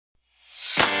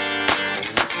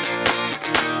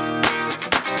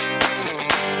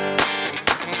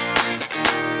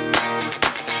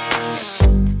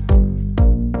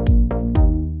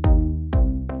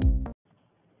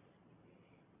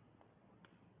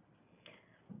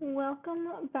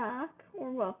Welcome back,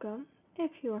 or welcome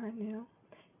if you are new,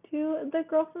 to the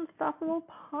Girls Unstoppable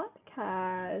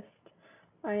podcast.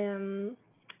 I am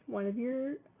one of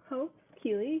your hosts,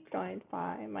 Keely, joined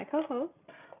by my co host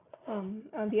on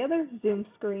the other Zoom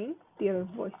screen, the other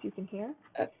voice you can hear.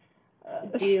 Uh, Uh,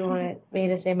 Do you want me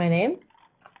to say my name?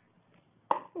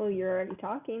 well, you're already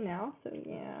talking now, so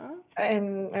yeah.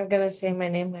 I'm gonna say my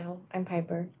name now. I'm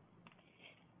Piper.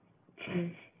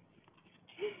 Mm.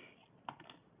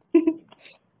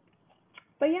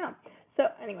 But yeah, so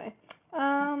anyway,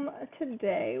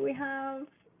 today we have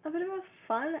a bit of a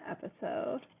fun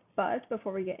episode. But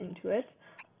before we get into it,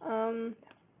 um,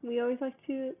 we always like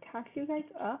to catch you guys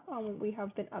up on what we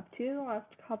have been up to the last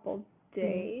couple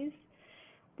days.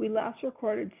 We last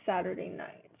recorded Saturday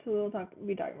night, so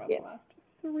be talking about the Yes. last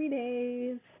 3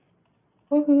 days.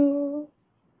 Woohoo!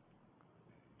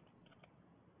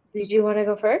 Did you want to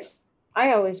go first?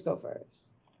 I always go first.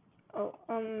 Oh,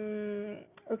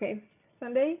 okay.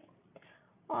 Sunday,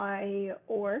 I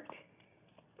worked.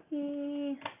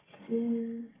 Mm.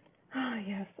 Ah,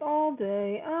 yes, all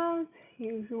day as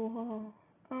usual.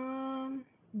 Um,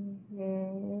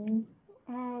 Mhm.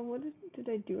 what did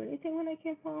I do anything when I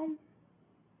came home?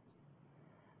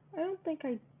 I don't think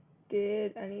I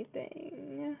did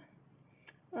anything.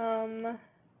 Um,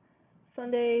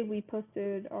 Sunday we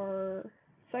posted our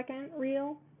second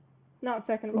reel, not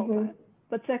second of all Mhm. time,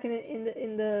 but second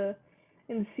in the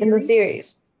In the series.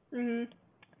 series. Mhm.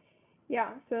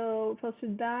 Yeah, so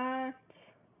posted that.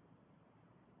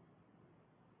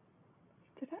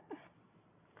 Did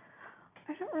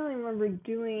I don't really remember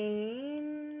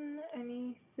doing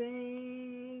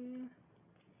anything.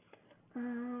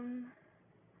 Um,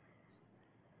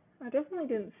 I definitely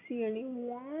didn't see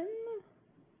anyone.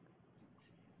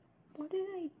 What did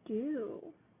I do?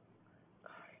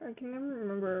 Gosh, I can never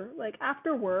remember. Like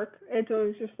after work, it's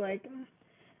always just like,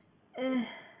 eh,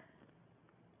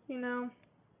 you know.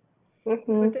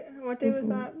 Mhm. What day was Mhm.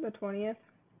 that? The 20th.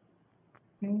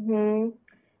 Mhm.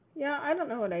 Yeah, I don't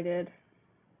know what I did.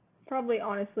 Probably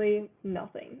honestly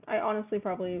nothing. I honestly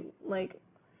probably like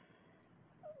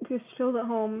just chilled at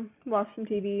home, watched some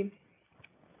TV,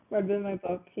 read a bit of my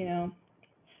book,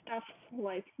 stuff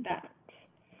like that.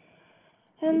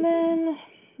 And then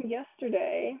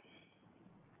yesterday,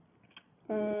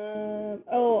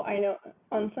 oh, I know.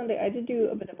 On Sunday, I did do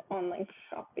a bit of online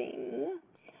shopping.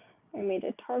 I made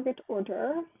a Target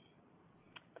order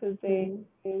because they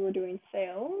were doing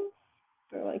sales.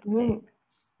 They're like big Mhm.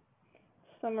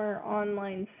 summer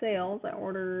online sales. I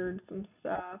ordered some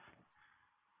stuff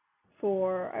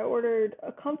I ordered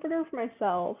a comforter for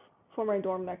myself for my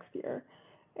dorm next year,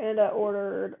 and I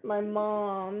ordered my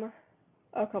mom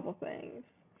a couple things.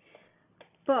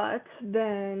 But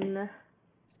then,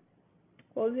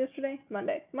 what was yesterday?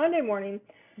 Monday. Monday morning,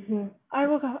 Mhm. I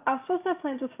woke up. I was supposed to have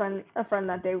plans with a friend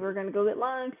that day. We were gonna go get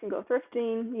lunch and go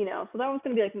thrifting, So that was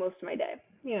gonna be like most of my day,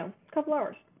 a couple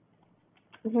hours.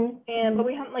 Mhm. And but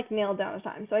we hadn't like nailed down a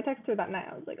time. So I texted her that night.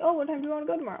 I was like, "Oh, what time do you want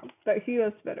to go tomorrow?" But she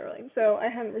goes to bed early, so I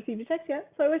hadn't received a text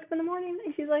yet. So I wake up in the morning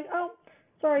and she's like, "Oh,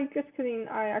 sorry, just kidding.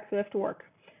 I actually have to work."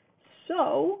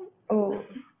 So, Oh.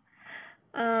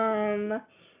 um,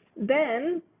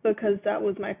 then because that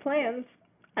was my plans,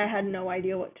 I had no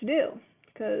idea what to do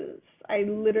because I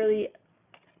literally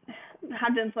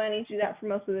had been planning to do that for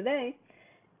most of the day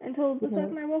until the Mhm.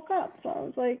 second I woke up. So I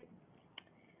was like,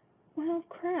 well,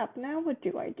 crap, now what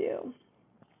do I do?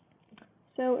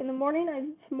 So in the morning, I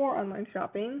did some more online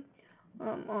shopping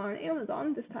on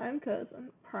Amazon this time because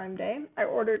Prime Day. I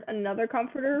ordered another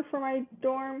comforter for my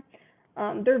dorm.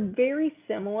 They're very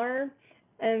similar,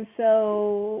 and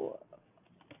so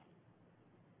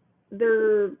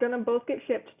they're gonna both get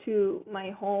shipped to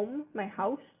my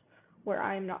house, where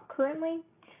I am not currently.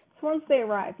 So once they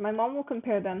arrive, my mom will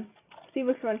compare them, see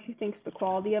which one she thinks the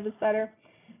quality of is better,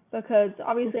 because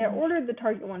obviously I Mhm. ordered the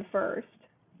Target one first,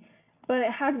 but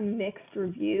it had mixed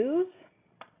reviews.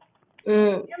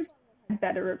 Mm. Amazon had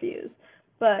better reviews,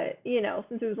 but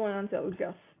since it was only on sale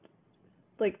just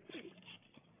like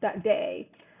that day,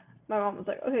 my mom was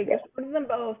like, okay, Yeah. just order them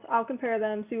both. I'll compare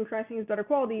them, see which I think is better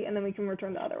quality, and then we can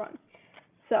return the other one.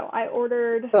 So I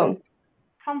ordered Boom.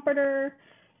 comforter.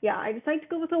 Yeah, I decided to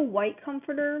go with a white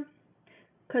comforter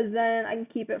because then I can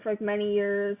keep it for like many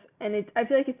years, and I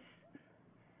feel like it's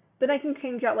then I can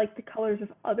change out like the colors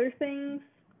of other things.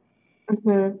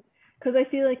 Mhm. Because I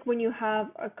feel like when you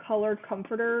have a colored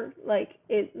comforter,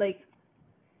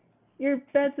 your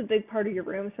bed's a big part of your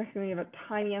room, especially when you have a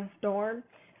tiny ass dorm.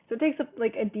 So it takes up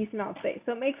like a decent amount of space.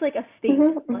 So it makes like a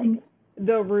statement, Mhm. like Mhm.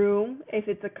 the room if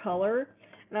it's a color.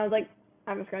 And I was like,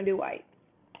 I'm just gonna do white.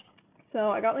 So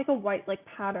I got like a white like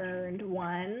patterned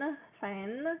one,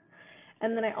 fun.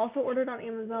 And then I also ordered on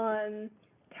Amazon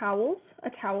towels, a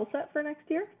towel set for next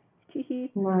year. Teehee.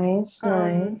 Nice,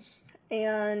 Um, nice.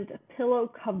 and pillow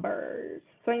covers.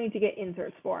 So I need to get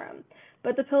inserts for them.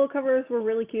 But the pillow covers were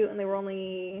really cute, and they were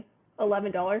only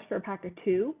 $11 for a pack of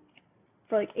two,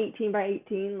 for like 18 by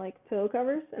 18 like pillow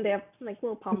covers, and they have like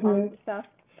little pom poms Mm-hmm. and stuff.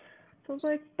 So I was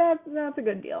like, that's a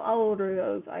good deal. I'll order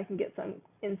those. I can get some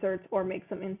inserts or make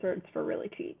some inserts for really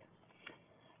cheap.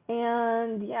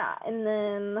 And yeah, and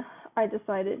then I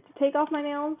decided to take off my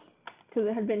nails because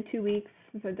it had been 2 weeks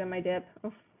since I'd done my dip,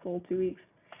 a full 2 weeks.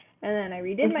 And then I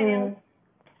redid my nails. Mm-hmm.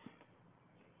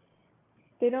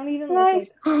 They don't even look like.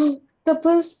 Nice. The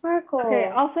blue Okay, sparkle.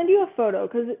 I'll send you a photo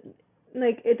because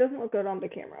like it doesn't look good on the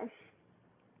camera.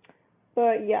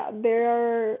 But yeah,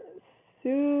 they're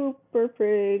super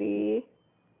pretty.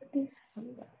 These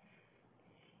fun.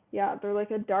 Yeah, they're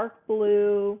like a dark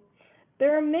blue.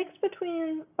 They're a mix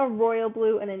between a royal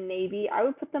blue and a navy. I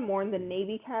would put them more in the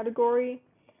navy category.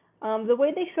 The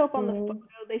way they show up on the photo, Mm,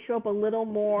 they show up a little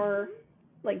more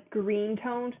like green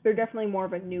toned. They're definitely more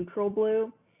of a neutral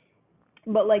blue,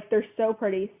 but like they're so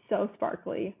pretty, so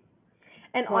sparkly.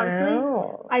 And honestly,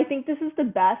 wow. I think this is the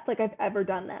best like I've ever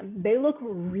done them. They look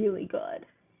really good.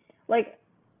 Like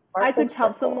I Sparkle, could tell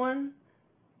sparkle. someone,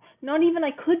 not even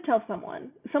I could tell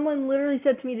someone. Someone literally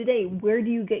said to me today, "Where do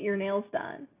you get your nails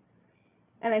done?"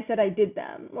 And I said I did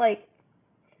them. Like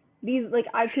these, like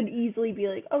I could easily be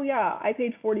like, "Oh yeah, I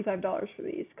paid $45 for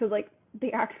these," because like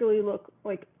they actually look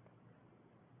like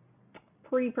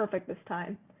pretty perfect this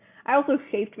time. I also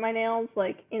shaped my nails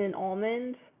like in an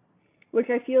almond, which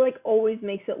I feel like always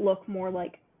makes it look more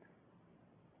like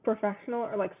professional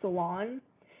or like salon,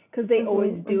 because they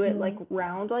always Mm-hmm, do it like mm-hmm.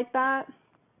 round like that.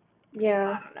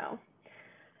 Yeah. I don't know.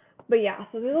 But yeah,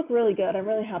 so they look really good. I'm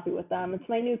really happy with them. It's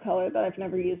my new color that I've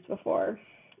never used before.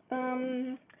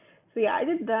 Um, so yeah, I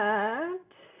did that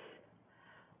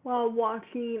while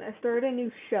watching. I started a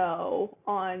new show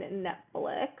on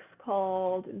Netflix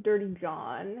called Dirty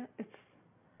John.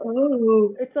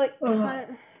 Oh. It's like Oh.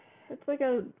 kind, it's like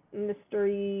a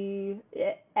mystery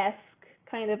esque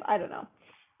kind of. I don't know.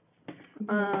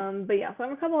 Mm-hmm. But yeah, so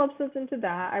I'm a couple episodes into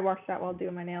that. I watched that while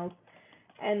doing my nails,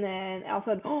 and then I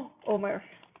also had, oh my gosh,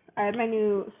 I had my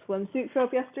new swimsuit show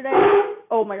up yesterday.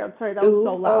 Oh my god, sorry, that was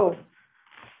so Ooh. loud. Oh,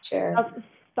 chair. That's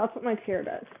that's what my chair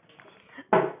does.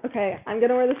 Okay, I'm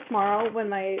gonna wear this tomorrow when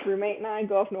my roommate and I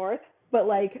go up north. But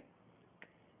like,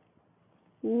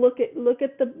 look at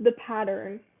the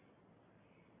pattern.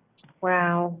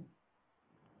 Wow.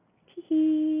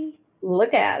 Hee.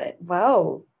 Look at it.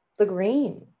 Wow. The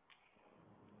green.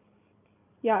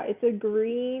 Yeah, it's a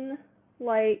green,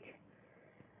 like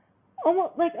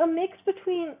almost like a mix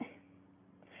between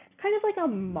kind of like a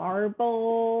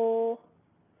marble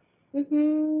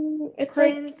Mm-hmm. It's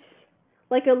print,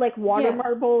 like, like a like water yeah.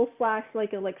 marble slash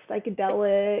like a like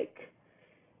psychedelic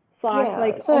slash Yeah.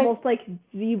 like It's like, almost like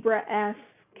zebra esque,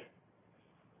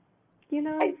 you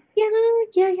know? yeah,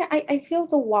 yeah, yeah. I feel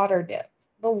the water dip.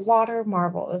 The water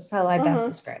marble is how I Uh best huh.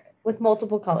 describe it, with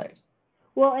multiple colors.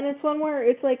 Well, and it's one where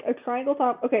it's like a triangle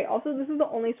top. Okay, also this is the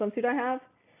only swimsuit I have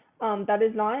that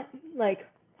is not like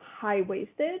high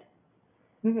waisted.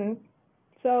 Mm-hmm.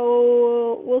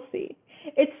 So we'll see.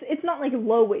 It's not like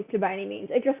low waisted by any means.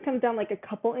 It just comes down like a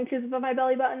couple inches above my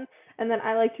belly button, and then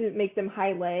I like to make them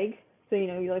high leg. So you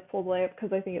know you like fold the leg up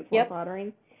because I think it's more Yep.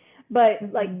 flattering. But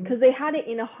like Mm-hmm. because they had it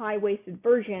in a high waisted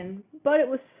version, but it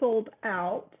was sold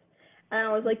out, and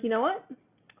I was like, you know what?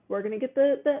 We're gonna get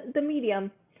the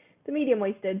medium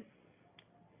waisted.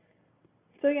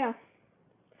 So yeah,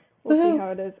 we'll see Woohoo.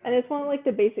 how it is. And it's one of like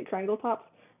the basic triangle tops,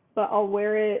 but I'll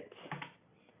wear it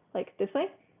like this way,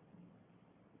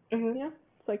 Mm-hmm. you know?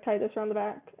 So like tie this around the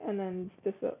back and then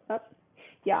this up.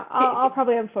 Yeah, I'll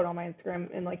probably have a photo on my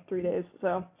Instagram in like 3 days.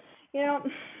 So, you know,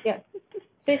 Yeah.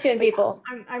 Stay tuned, but yeah, people.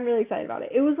 I'm really excited about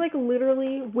it. It was like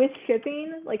literally with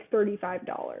shipping like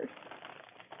 $35.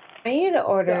 I need to So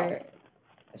order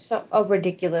a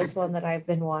ridiculous one that I've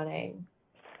been wanting.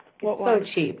 what It's so one?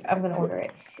 cheap. I'm gonna order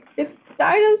it. It's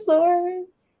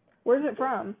dinosaurs. Where's it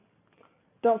from?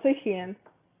 Don't say Shein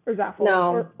or Zaffle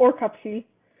No. or Cupshe.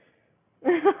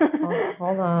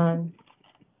 Hold on.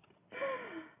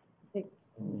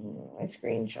 I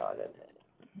screenshotted it.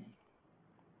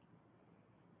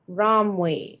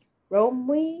 Romwe.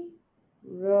 Romwe?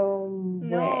 Romwe.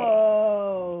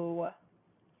 No.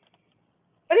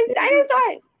 What is There's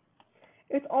dinosaur?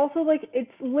 It's also like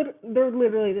they're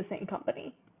literally the same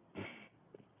company.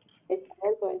 It's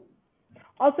dinosaur.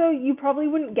 Also, you probably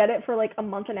wouldn't get it for like a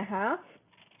month and a half.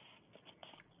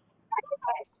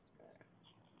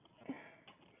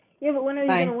 Yeah, but when are you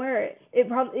Bye. gonna wear it? It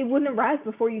wouldn't arrive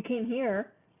before you came here.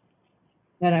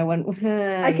 Then I went.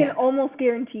 I can Yeah. almost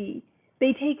guarantee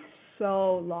they take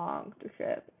so long to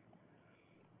ship.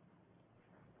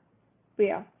 But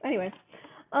yeah, anyway.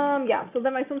 Yeah, so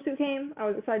then my swimsuit came. I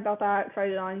was excited about that,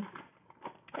 tried it on.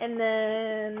 And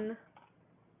then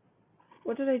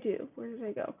what did I do? Where did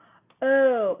I go?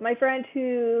 Oh, my friend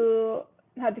who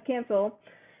had to cancel,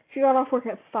 she got off work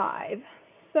at 5.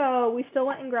 So we still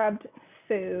went and grabbed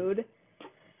food.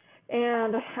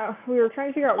 And we were trying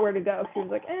to figure out where to go. She was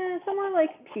like, somewhere like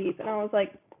cheap. And I was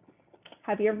like,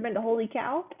 have you ever been to Holy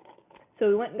Cow? So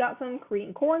we went and got some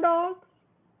Korean corn dogs.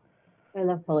 I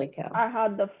love Holy Cow. I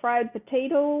had the fried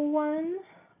potato one.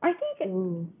 I think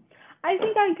Ooh. I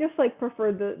think I just like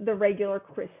prefer the regular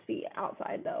crispy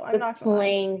outside though. I'm The not gonna lie.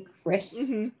 plain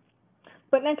crisp.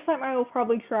 But next time I will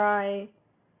probably try.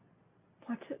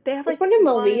 What they have Which like one did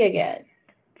one. Malia get?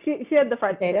 She had the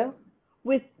fried Potato?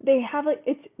 with they have like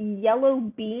it's yellow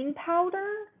bean powder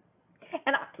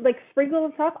and like sprinkled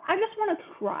and stuff. I just want to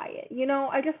try it. You know,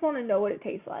 I just want to know what it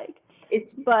tastes like.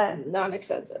 It's But not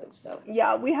expensive, so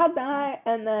yeah, we had that,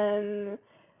 and then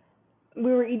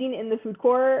we were eating in the food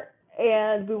court,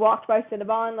 and we walked by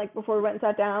Cinnabon like before we went and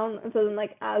sat down. And so then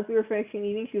like as we were finishing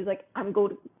eating, she was like, "I'm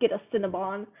going to get a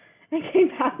Cinnabon," and came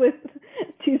back with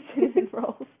 2 cinnamon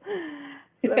rolls.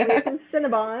 So then we ate some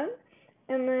Cinnabon,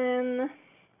 and then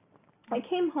I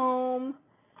came home,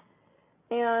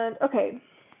 and okay,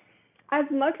 as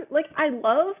much like I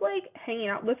love like hanging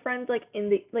out with friends like in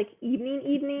the like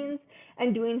evenings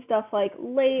and doing stuff like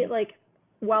late like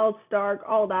while it's dark,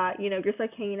 all that, you know, just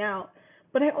like hanging out.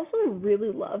 But I also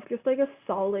really love just like a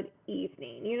solid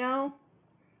evening, you know?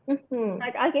 Mhm.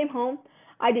 Like I came home,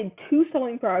 I did 2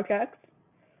 sewing projects.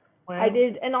 I Wow.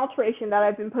 did an alteration that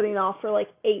I've been putting off for like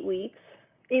 8 weeks.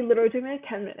 It literally took me like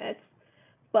 10 minutes,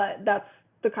 but that's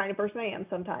the kind of person I am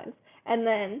sometimes. And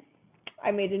then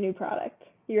I made a new product.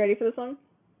 You ready for this one?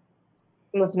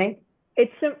 I'm listening.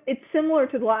 It's similar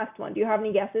to the last one. Do you have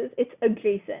any guesses? It's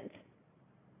adjacent.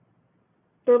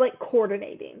 They're like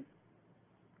coordinating.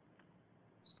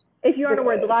 If you're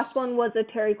unaware, the last Yes. one was a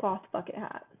terry cloth bucket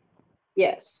hat.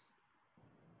 Yes.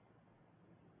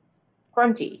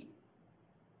 Crunchy.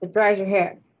 It dries your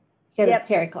hair because it's Yep,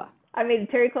 terry cloth. I made a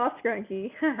terry cloth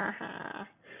scrunchie.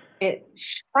 It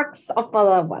shucks up a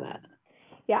la butter.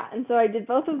 Yeah, and so I did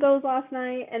both of those last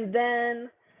night, and then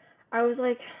I was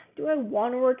like, do I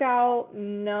want to work out?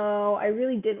 No, I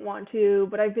really didn't want to,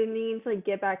 but I've been meaning to like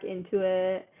get back into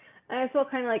it. And I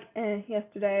felt kind of like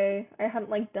yesterday. I hadn't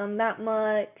like done that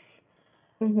much,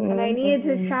 and I needed to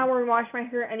Mm-hmm. shower and wash my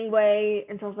hair anyway.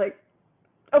 And so I was like,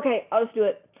 okay, I'll just do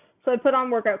it. So I put on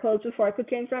workout clothes before I could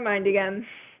change my mind again.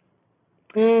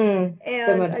 The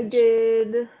And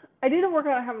motivation. I did a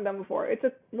workout I haven't done before. It's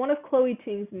one of Chloe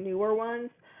Ting's newer ones.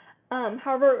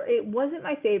 However, it wasn't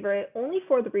my favorite, only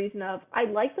for the reason of I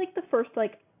liked like the first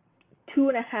like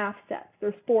 2.5 sets.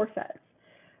 There's 4 sets,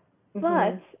 but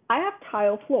Mm-hmm. I have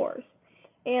tile floors,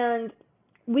 and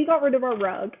we got rid of our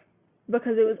rug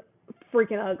because it was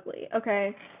freaking ugly.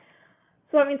 Okay,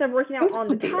 so that means I'm working It out was on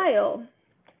the comfy. tile,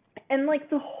 and like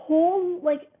the whole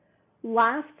like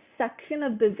last section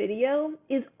of the video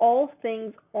is all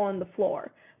things on the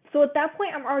floor. So at that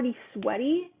point, I'm already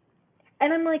sweaty,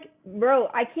 and I'm like, bro,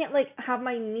 I can't like have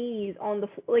my knees on the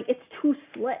like it's too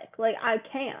slick. Like I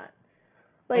can't.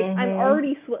 Like I'm Mm-hmm.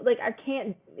 already like I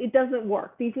can't. It doesn't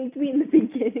work. These need to be in the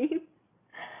beginning.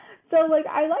 So like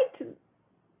I liked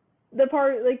the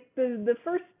part like the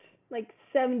first like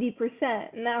 70%,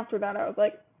 and after that I was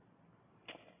like,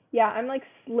 yeah, I'm like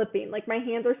slipping. Like my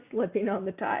hands are slipping on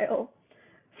the tile.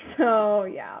 So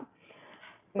yeah.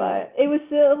 But it was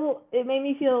still it made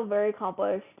me feel very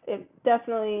accomplished. It does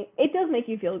make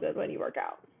you feel good when you work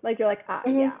out. Like you're like, ah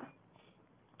Mm-hmm. yeah.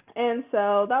 And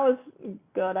so that was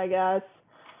good, I guess.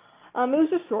 It was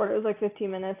just short. It was like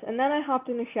 15 minutes, and then I hopped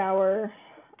in the shower.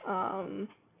 Um,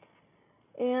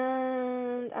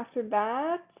 and after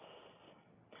that,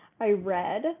 I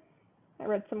read. I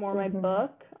read some more of my Mm-hmm.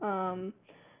 book.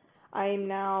 I am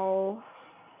now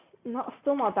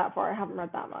still not that far. I haven't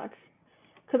read that much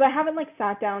because I haven't like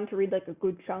sat down to read like a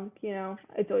good chunk. You know,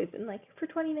 it's always been like for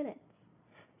 20 minutes.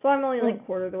 So I'm only like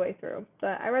quarter of the way through.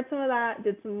 But I read some of that,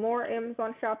 did some more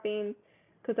Amazon shopping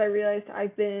because I realized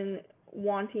I've been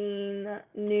wanting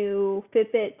new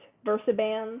Fitbit Versa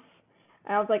bands.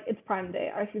 And I was like, it's Prime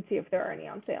Day. I should see if there are any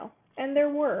on sale. And there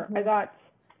were. I Mm-hmm. got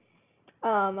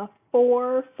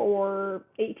 4 for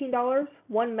 $18,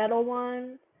 one metal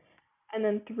one, and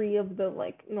then 3 of the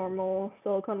like normal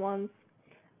silicone ones.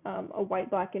 A white,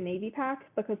 black, and navy pack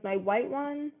because my white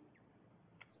one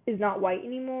is not white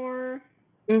anymore,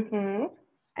 Mm-hmm.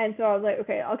 And so I was like,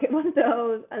 okay, I'll get one of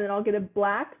those, and then I'll get a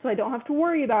black, so I don't have to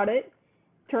worry about it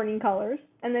turning colors,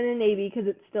 and then a navy because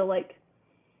it's still like,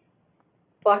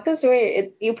 Black is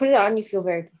you put it on, you feel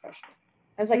very professional.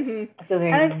 I was like, mhm. I feel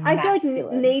very And I feel like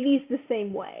masculine. navy's the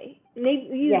same way.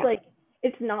 Navy's Yeah. like,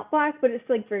 it's not black, but it's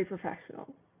like very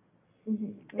professional.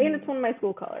 And it's Mm-hmm. one of my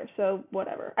school colors, so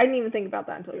whatever. I didn't even think about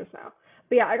that until just now.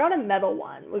 But yeah, I got a metal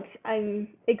one, which I'm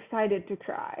excited to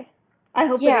try. I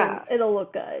hope Yeah. it'll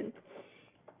look good.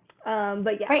 But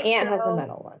My yeah, aunt has a so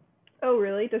metal one. oh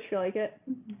really? Does she like it?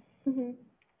 Mm-hmm.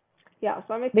 Yeah,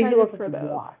 so I'm Makes it excited look like for a those.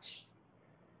 watch.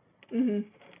 Mhm.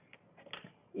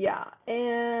 Yeah,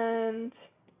 and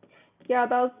yeah,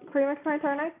 that was pretty much my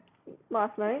entire night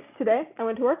last night. Today, I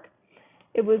went to work.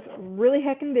 It was really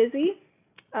heckin' busy.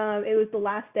 It was the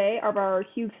last day of our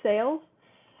huge sales,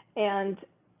 and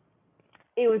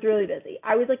it was really busy.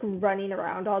 I was like running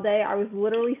around all day. I was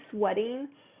literally sweating.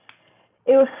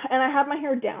 And I had my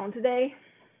hair down today.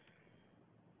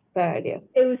 Bad idea.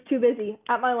 It was too busy.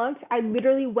 At my lunch, I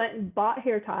literally went and bought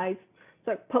hair ties.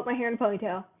 So I put my hair in a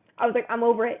ponytail. I was like, I'm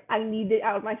over it. I need it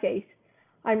out of my face.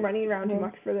 I'm running around too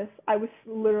much for this. I was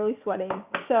literally sweating.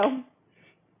 So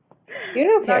You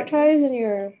don't have hair that ties in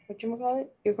your whatchamacallit?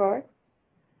 Your car?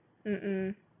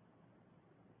 mm-mm.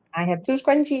 I have 2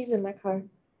 scrunchies in my car.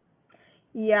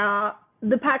 Yeah,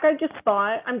 the pack I just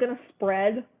bought, I'm gonna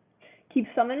spread. Keep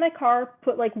some in my car.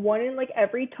 Put like one in like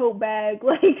every tote bag,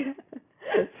 like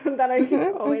so that I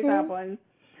just always have one.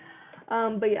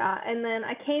 But yeah, and then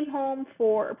I came home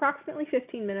for approximately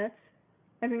 15 minutes.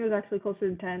 I think it was actually closer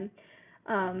to 10.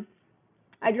 Um,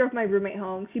 I drove my roommate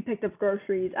home. She picked up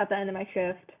groceries at the end of my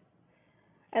shift,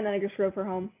 and then I just drove her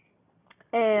home.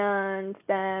 And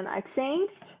then I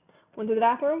changed, went to the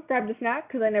bathroom, grabbed a snack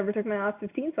because I never took my last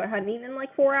 15, so I hadn't eaten in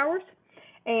like 4 hours,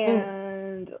 Mm.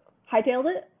 and hightailed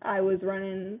it. I was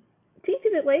running a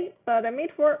teensy bit late, but I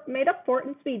made up for it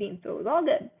in speeding, so it was all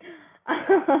good.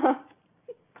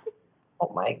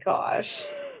 Oh my gosh.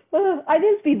 I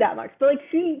didn't speed that much, but like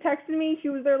she texted me, she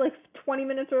was there like 20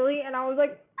 minutes early, and I was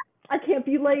like, I can't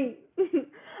be late.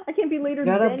 I can't be later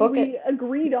Gotta than book we it.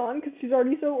 agreed on because she's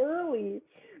already so early.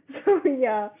 So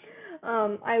yeah,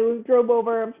 I drove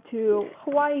over to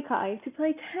Hawaii Kai to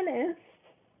play tennis,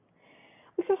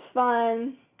 which was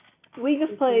fun. We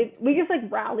just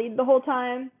like rallied the whole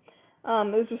time. It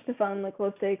was just a fun like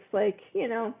low stakes, like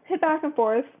hit back and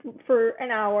forth for an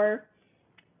hour.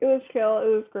 It was chill. It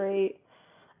was great.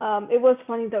 It was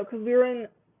funny though because we were in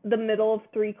the middle of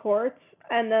 3 courts,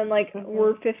 and then like Mm-hmm.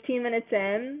 we're 15 minutes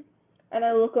in, and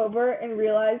I look over and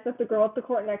realize that the girl at the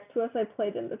court next to us I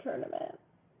played in the tournament.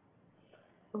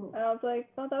 Oh. And I was like,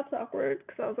 oh, that's awkward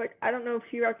because I was like, I don't know if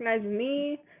she recognizes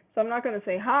me, so I'm not gonna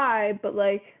say hi, but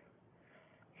like,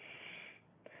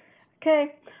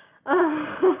 okay.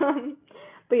 Um,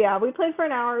 but yeah, we played for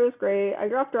an hour. It was great. I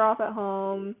dropped her off at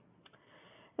home,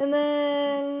 and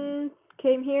then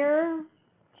came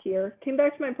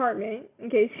back to my apartment in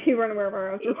case you weren't aware of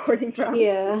where I was recording from.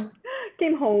 Yeah.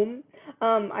 Came home.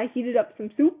 I heated up some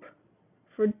soup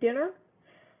for dinner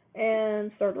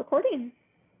and started recording.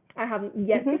 I haven't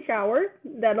yet to Mm-hmm. shower.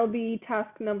 That'll be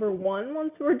task number 1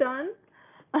 once we're done.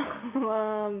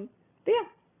 But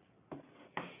yeah.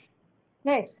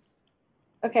 Nice.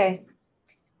 Okay.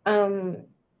 Um,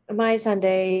 my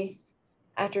Sunday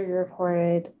after you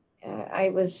recorded, I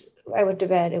went to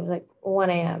bed. It was like 1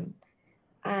 a.m.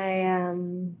 I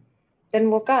then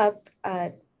woke up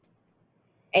at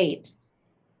 8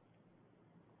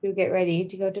 to get ready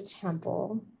to go to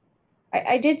temple.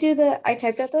 I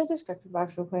typed out the description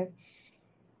box real quick.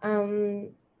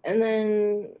 And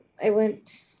then I went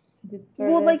did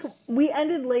Well, like service. we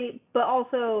ended late, but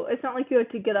also it's not like you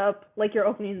had to get up like you're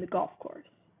opening the golf course.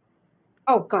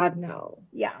 Oh God, no.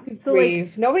 Yeah. Good So like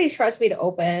grief. Nobody trusts me to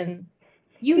open.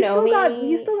 You know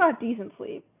you me. still got decent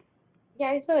sleep. Yeah,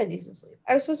 I still had decent sleep.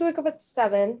 I was supposed to wake up at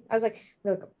 7. I was like, I'm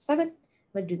gonna wake up at 7. I'm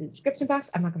gonna do the description box.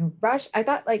 I'm not gonna rush. I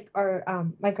thought like our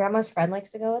my grandma's friend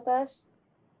likes to go with us.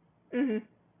 Mhm.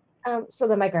 So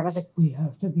then my grandma's like, we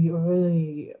have to be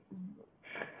early.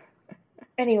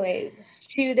 Anyways,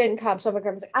 she didn't come. So my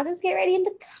grandma's like, I'll just get ready in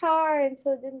the car. And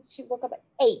so then she woke up at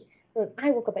 8. So then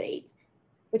I woke up at 8,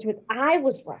 which means I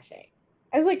was rushing.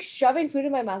 I was like shoving food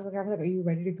in my mouth. My grandma's like, are you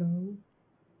ready to go?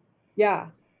 Yeah.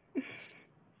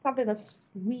 Something that's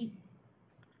sweet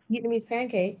Vietnamese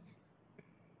pancake.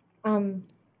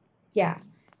 Yeah.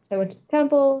 So I went to the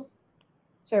temple.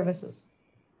 Services.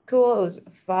 Cool. It was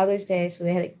Father's Day, so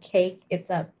they had a cake. It's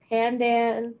a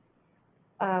pandan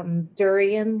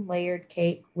durian layered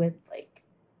cake with like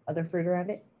other fruit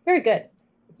around it. Very good.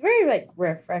 It's very like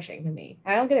refreshing to me.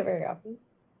 I don't get it very often.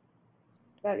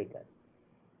 Very good.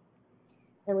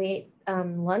 Then we ate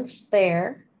lunch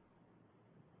there.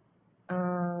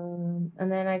 And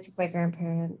then I took my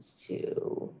grandparents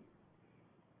to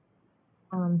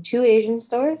two Asian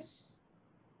stores.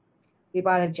 We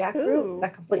bought a jackfruit Ooh,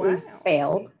 that completely wow.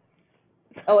 failed.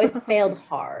 Oh, it failed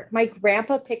hard. My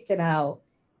grandpa picked it out.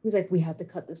 He was like, "We have to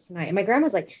cut this tonight." And my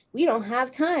grandma's like, "We don't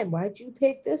have time. Why'd you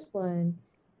pick this one?"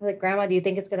 I was like, "Grandma, do you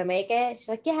think it's gonna make it?" She's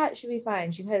like, "Yeah, it should be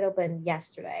fine." She cut it open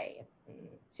yesterday.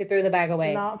 She threw the bag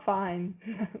away Not fine.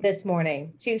 this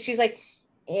morning. She's like,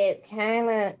 "It kind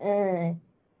of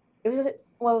it was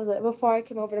what was it? Before I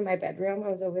came over to my bedroom,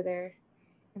 I was over there,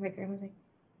 and my grandma was like,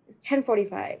 "It's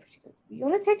 10:45." She goes, "You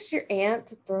want to text your aunt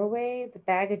to throw away the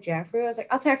bag of jackfruit?" I was like,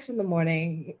 "I'll text her in the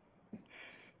morning."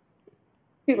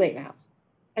 Too late now.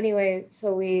 Anyway,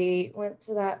 so we went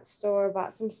to that store,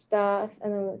 bought some stuff,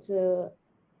 and then went to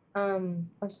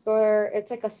a store.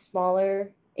 It's like a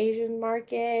smaller Asian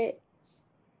market.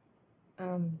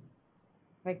 Um,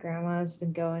 my grandma's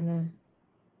been going to.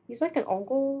 He's like an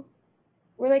uncle.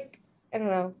 We're like, I don't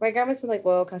know. My grandma's been like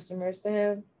loyal customers to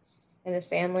him and his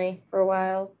family for a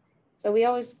while, so we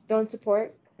always go and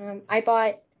support. I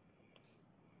bought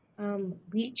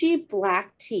lychee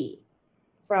black tea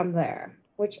from there,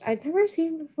 which I've never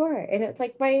seen before, and it's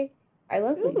like I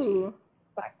love lychee Ooh.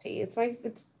 black tea. It's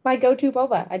my go-to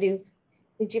boba. I do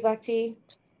lychee black tea,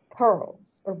 pearls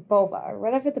or boba or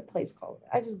whatever the place calls it.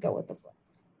 I just go with the flow.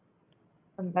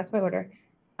 That's my order.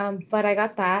 But I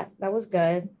got that. That was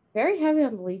good. Very heavy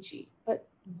on the lychee, but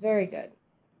very good.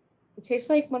 It tastes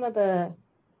like one of the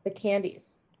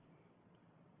candies.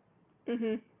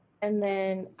 Mhm. And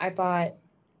then I bought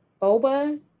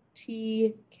boba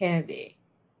tea candy.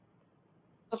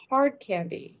 It's a hard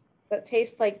candy that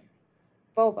tastes like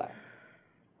boba,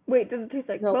 Wait, does it taste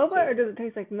like milk boba or tea. does it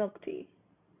taste like milk tea?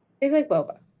 Tastes like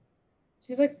boba.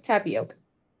 Tastes like tapioca.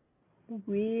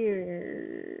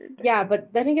 Weird. Yeah,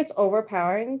 but then it gets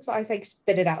overpowering, so I like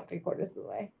spit it out three-quarters of the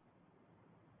way.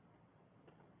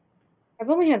 I've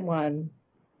only had one.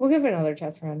 We'll give it another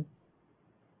test run.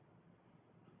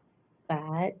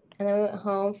 That, and then we went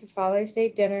home for Father's Day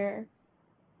dinner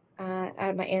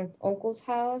at my aunt and uncle's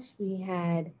house. We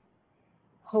had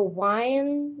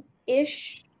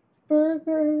Hawaiian-ish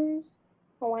burgers,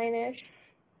 Hawaiian-ish. It's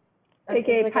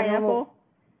AKA like a normal, pineapple.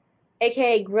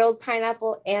 aka grilled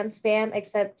pineapple and spam,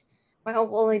 except my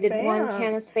uncle only did one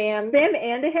can Spam. of spam. Spam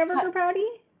and a hamburger Cut, patty?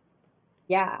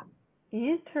 yeah,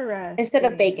 instead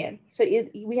of bacon. Interesting.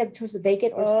 So we had the choice of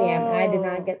bacon or spam, and I did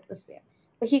not Oh. get the spam.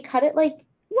 But he cut it What?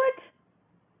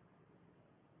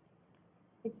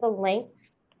 like the length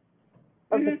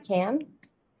of the Mhm. can.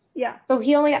 Yeah. So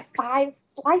he only got 5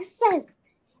 slices,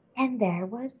 and there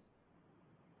was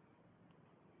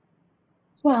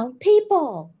 12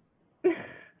 people. I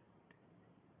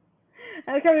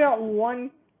like how we got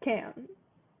one can.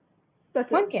 That's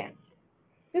One it. can,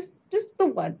 just the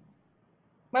one.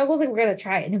 My uncle's like, we're gonna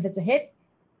try it, and if it's a hit,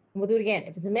 we'll do it again.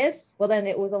 If it's a miss, well, then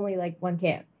it was only like one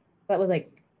can. That was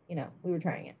like, we were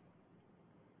trying it.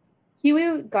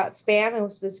 Huey got spam and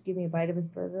was supposed to give me a bite of his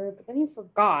burger, but then he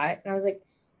forgot. And I was like,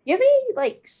 "You have any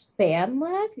like spam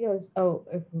left?" He goes, "Oh,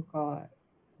 I forgot."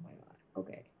 Oh my God.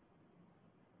 Okay.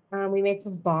 We made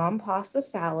some bomb pasta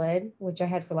salad, which I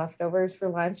had for leftovers for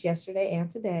lunch yesterday and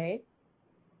today,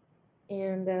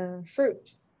 and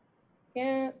fruit.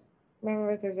 Can't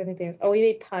remember if there's anything else. Oh, we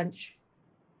made punch,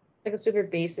 like a super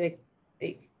basic,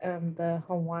 like the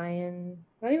Hawaiian,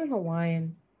 not even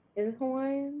Hawaiian. Is it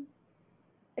Hawaiian?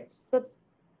 It's the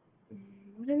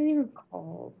what are they even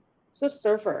called? It's a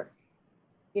surfer,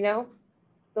 you know?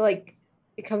 Like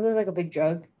it comes in like a big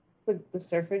jug. It's like the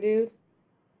surfer dude.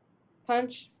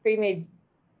 Punch, pre-made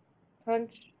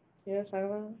punch. You know what I'm talking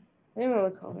about? I don't know what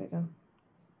it's called right now.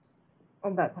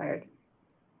 I'm that tired.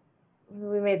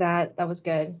 We made that. That was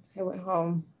good. I went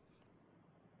home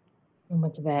and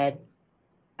went to bed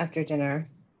after dinner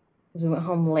because we went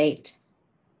home late.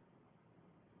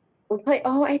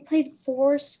 I played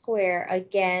Foursquare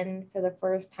again for the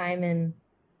first time in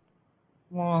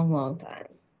long, long time.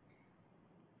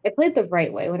 I played the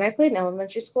right way. When I played in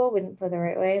elementary school, we didn't play the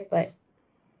right way, but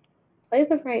played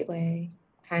the right way,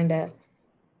 kind of,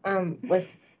 with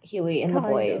Huey and the Kind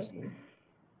of. boys. And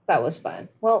that was fun.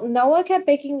 Well, Noah kept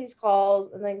making these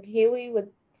calls, and then Huey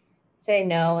would say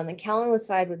no, and then Kellen would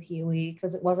side with Huey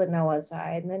because it wasn't Noah's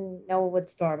side, and then Noah would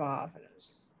storm off, and it was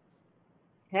just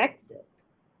hectic.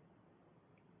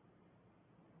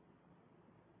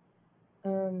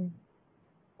 Um,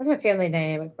 that's my family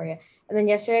dynamic for you. And then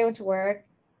yesterday I went to work,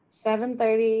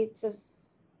 7:30 to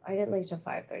I didn't leave till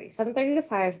 5:30. 7:30 to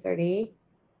 5:30.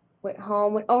 Went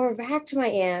home, went over back to my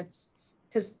aunt's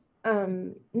because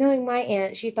knowing my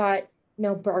aunt, she thought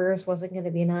no burgers wasn't going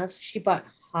to be enough. So she bought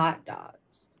hot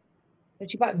dogs. But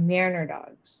she bought Mariner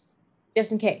dogs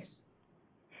just in case.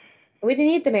 And we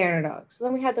didn't eat the Mariner dogs. So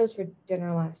then we had those for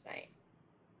dinner last night.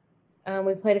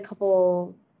 We played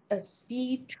a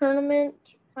speed tournament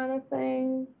kind of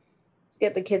thing to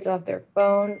get the kids off their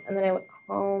phone. And then I went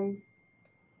home.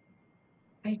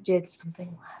 I did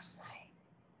something last night.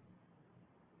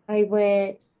 I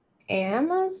went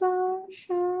Amazon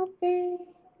shopping.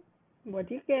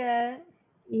 What'd you get?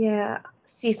 Yeah,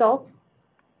 sea salt.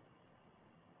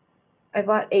 I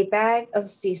bought a bag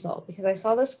of sea salt because I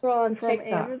saw this girl on From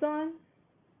TikTok. Amazon?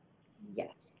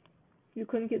 Yes. You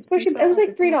couldn't get sea It salt was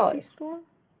at the like grocery $3. store?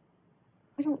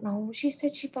 I don't know. She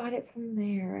said she bought it from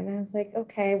there. And I was like,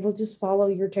 okay, we'll just follow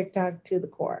your TikTok to the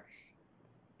core.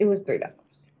 It was $3.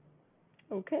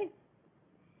 Okay.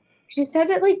 She said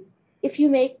that like if you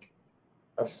make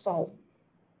a sea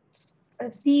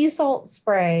salt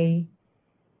spray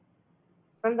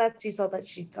from that sea salt that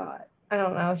she got. I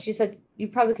don't know. She said you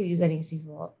probably could use any sea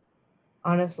salt,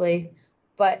 honestly,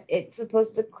 but it's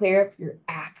supposed to clear up your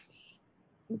acne.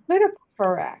 Clear up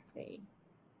her acne.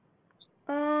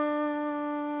 I'm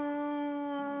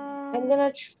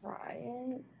gonna try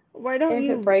it. Why And don't if it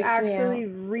you breaks me actually out,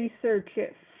 research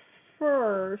it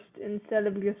first instead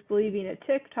of just believing a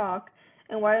TikTok?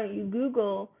 And why don't you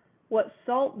Google what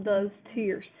salt does to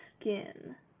your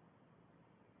skin?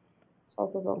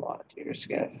 salt does a lot to your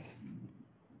skin.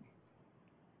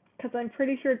 Because I'm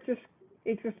pretty sure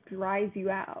it just dries you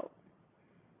out.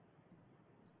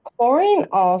 Chlorine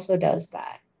also does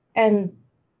that. And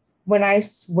when I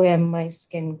swim, my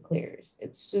skin clears.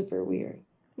 It's super weird.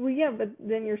 Well, yeah, but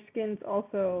then your skin's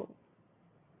also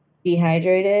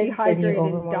Dehydrated, then you dehydrated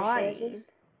over and moisturize dying.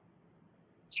 it.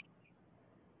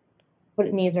 What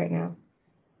it needs right now.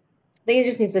 I think it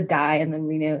just needs to die and then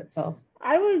renew itself.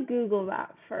 I would Google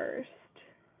that first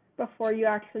before you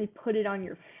actually put it on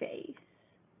your face.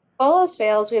 All else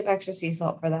fails, we have extra sea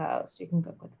salt for the house. We can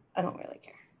cook with it. I don't really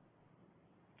care.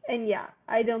 And yeah,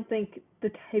 I don't think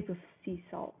the type of sea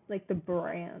salt, like the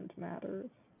brand, matters.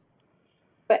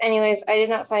 But anyways, I did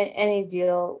not find any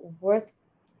deal worth.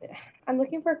 I'm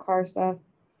looking for car stuff,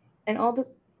 and all the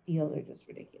deals are just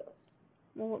ridiculous.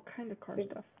 Well, what kind of car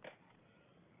stuff?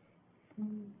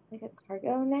 Like a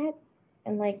cargo net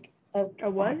and like a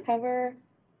what? back cover.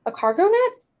 A cargo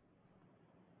net?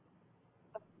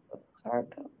 A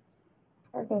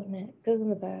cargo net goes in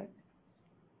the back.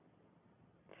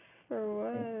 For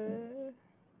what?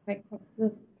 Like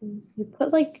you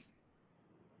put like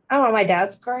I don't know. My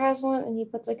dad's car has one, and he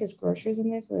puts like his groceries in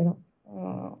there, so they don't. I don't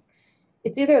know.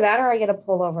 It's either that or I get a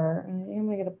pullover, and I think I'm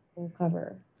gonna get a pull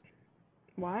cover.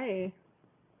 Why?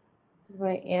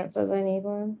 My aunt says I need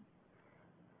one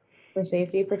for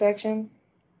safety protection.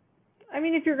 I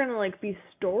mean, if you're gonna like be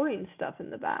storing stuff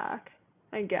in the back,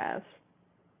 I guess.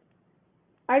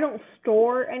 I don't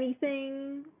store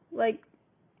anything like.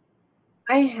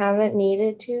 I haven't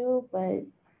needed to, but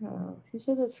who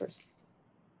says it's for safety?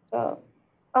 So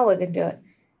I'll look into it.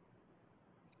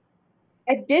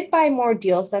 I did buy more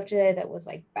deal stuff today that was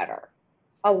like better.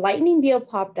 A lightning deal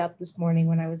popped up this morning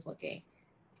when I was looking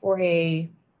for a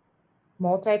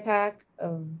multi-pack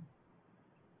of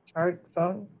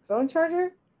phone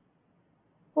charger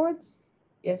cords.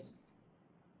 Yes,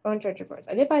 phone charger cords.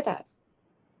 I did buy that.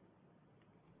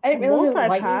 I didn't realize it was a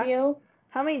lightning Multi-pack? deal.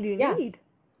 How many do you Yeah. need?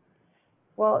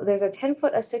 Well, there's a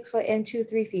 10-foot, a 6-foot, and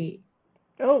 3 feet.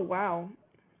 Oh wow.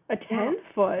 A Yeah. 10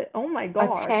 foot? Oh my A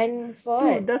gosh.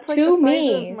 10-foot. Dude, that's like the Two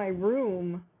size of my me's.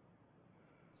 room.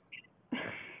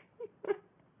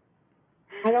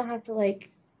 I don't have to like,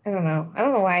 I don't know. I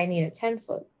don't know why I need a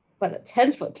 10-foot, but a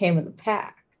 10-foot came with a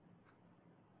pack.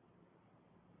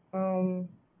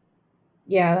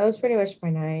 Yeah, that was pretty much my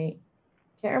night.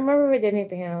 Can't remember if I did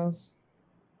anything else.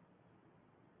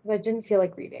 But I didn't feel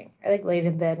like reading. I like laid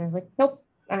in bed and I was like, nope,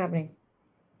 not happening.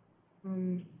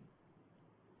 And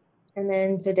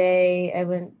then today I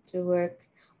went to work.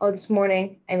 Oh, this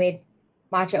morning I made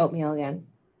matcha oatmeal again.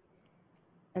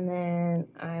 And then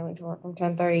I went to work from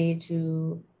 10:30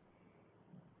 to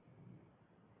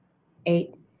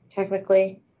 8,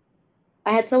 technically.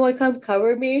 I had someone come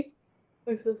cover me.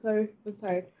 I'm so sorry. I'm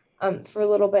tired. For a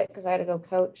little bit because I had to go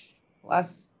coach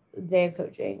last day of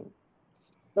coaching.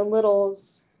 The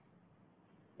littles,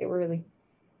 they were really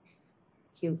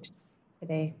cute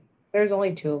today. There's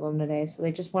only 2 of them today, so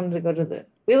they just wanted to go to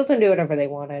we let them do whatever they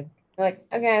wanted. They're like,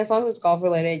 okay, as long as it's golf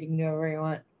related, you can do whatever you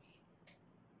want.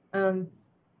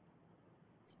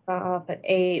 Got off at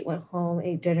 8, went home,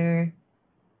 ate dinner,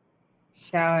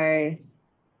 showered,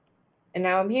 and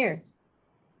now I'm here.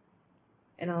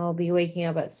 And I'll be waking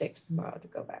up at 6 tomorrow to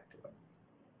go back to work.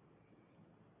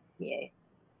 Yay.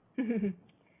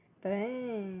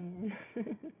 Dang.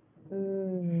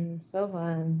 So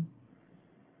fun.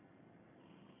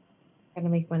 Gotta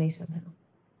make money somehow.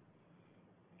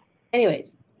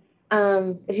 Anyways,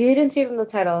 if you didn't see from the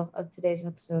title of today's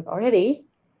episode already,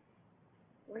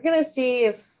 we're gonna see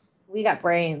if we got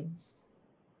brains.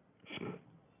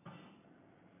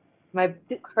 My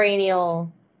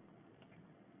cranial.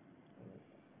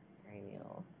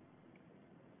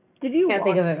 Did you Can't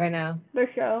think of it right now. The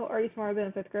show Are You Smarter Than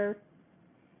a Fifth Grader?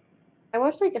 I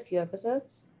watched like a few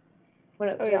episodes when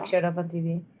it like showed up on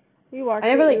TV. We watched I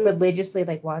never it. like religiously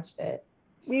like watched it.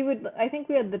 I think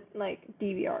we had the like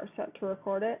DVR set to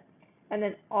record it, and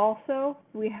then also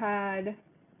we had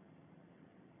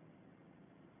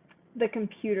the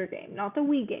computer game, not the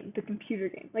Wii game, the computer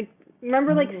game. Like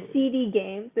remember like CD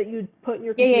games that you'd put in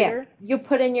your computer? Yeah. You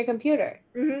put in your computer.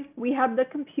 We had the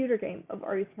computer game of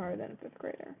Are You Smarter Than a Fifth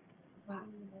Grader? Wow.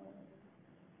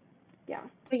 Yeah.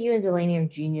 But you and Delaney are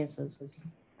geniuses because you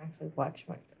actually watch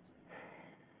my.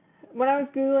 When I was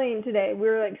Googling today, we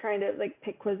were like trying to like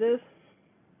pick quizzes.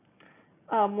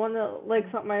 One of like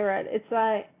something I read, it's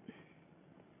that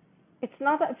it's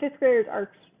not that fifth graders are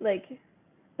like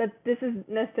that this is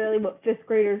necessarily what fifth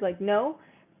graders like know,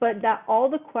 but that all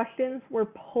the questions were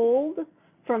pulled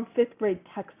from fifth grade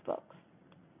textbooks.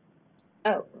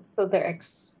 Oh, so they're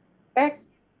expect.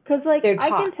 Because like they're I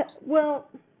taught. can well,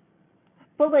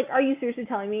 but like, are you seriously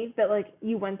telling me that like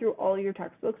you went through all your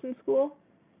textbooks in school?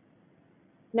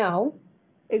 No.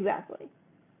 Exactly.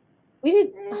 We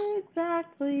did.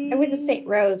 Exactly. I went to St.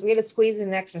 Rose. We had to squeeze in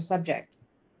an extra subject.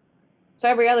 So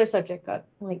every other subject got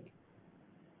like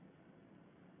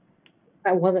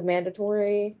that wasn't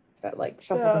mandatory, but like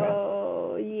shuffled around.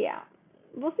 So yeah,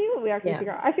 we'll see what we actually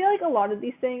figure out. I feel like a lot of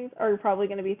these things are probably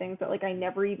going to be things that like I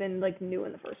never even like knew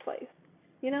in the first place.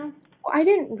 You know? Well, I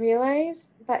didn't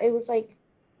realize that it was like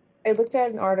I looked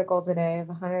at an article today of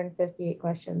 158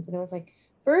 questions, and it was like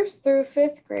first through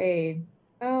fifth grade.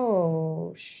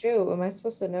 Oh shoot! Am I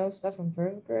supposed to know stuff from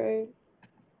first grade?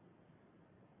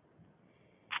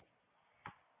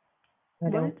 I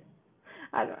don't.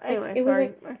 Anyway, it sorry.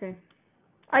 Was like, okay.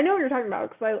 I know what you're talking about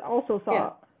because I also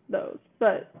saw those,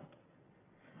 but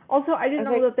also I didn't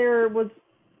know that there was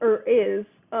or is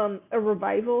a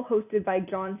revival hosted by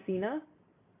John Cena.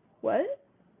 What?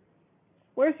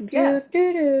 Where's Jeff?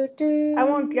 I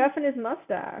want Jeff and his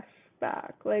mustache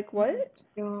back. Like what?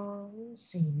 John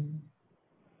Cena.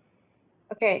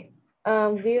 Okay.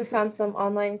 We have found some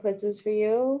online quizzes for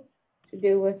you to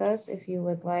do with us if you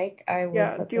would like. I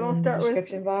will put them in the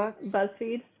description box.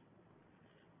 BuzzFeed?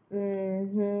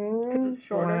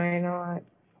 Why not?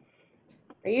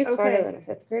 Are you smarter than a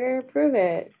fifth grader? Prove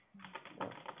it.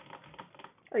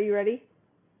 Are you ready?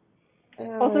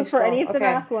 Also, for any of the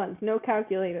math ones, no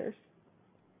calculators.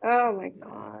 Oh my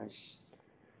gosh.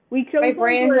 We chose my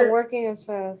brain isn't working as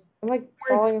fast. I'm like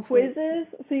falling asleep. Quizzes,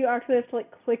 so you actually have to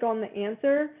like click on the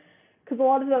answer, because a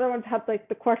lot of the other ones have like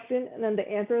the question and then the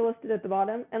answer listed at the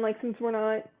bottom. And like since we're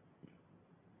not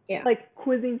like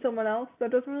quizzing someone else,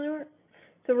 that doesn't really work.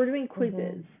 So we're doing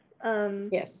quizzes.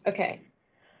 Yes. Okay.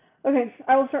 Okay,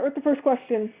 I will start with the first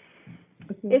question.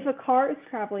 If a car is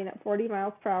traveling at 40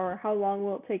 miles per hour, how long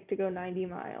will it take to go 90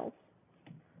 miles?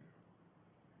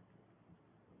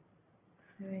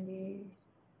 90,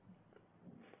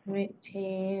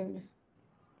 19,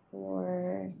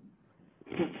 4.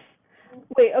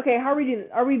 Wait, okay, how are we doing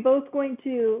this? Are we both going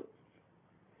to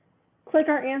click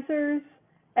our answers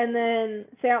and then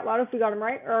say out loud if we got them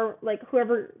right? Or like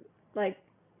whoever like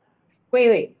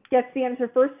wait gets the answer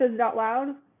first says it out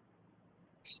loud?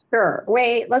 Sure.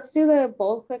 Wait, let's do the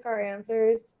both click our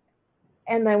answers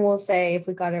and then we'll say if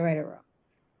we got it right or wrong.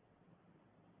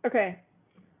 Okay.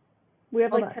 We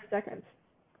have 10 seconds.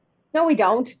 No, we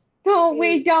don't. No, 8,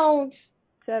 we don't.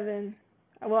 7.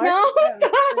 Well, no,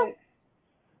 stop. 6,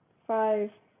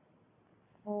 5.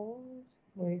 Oh,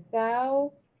 10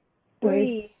 sao?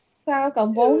 3 sao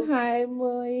cộng 4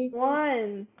 20.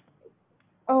 1.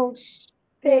 Oh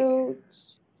shoot.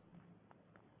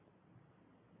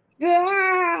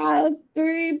 Ah,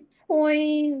 3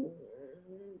 point.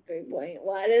 3 point.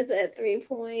 What is it? 3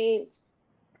 points.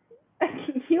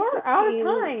 You're out of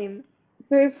time.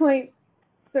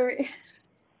 3.3.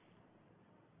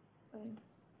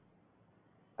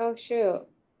 Oh shoot.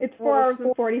 It's 4 hours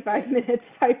and 45 minutes,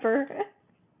 Piper.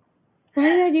 Why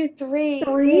did I do 3?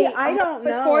 3? I don't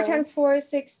know. 4 times 4 is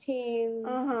 16.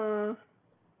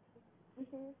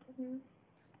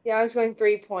 Yeah, I was going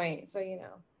 3 points, so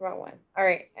wrong one. All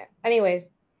right. Anyways,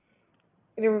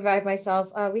 I'm gonna revive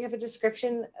myself. We have a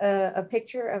description, a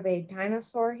picture of a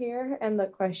dinosaur here, and the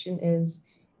question is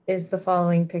the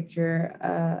following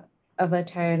picture of a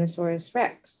Tyrannosaurus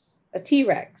Rex, a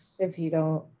T-Rex, if you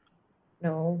don't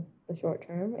know the short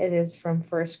term. It is from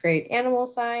first grade animal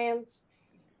science.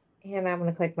 And I'm going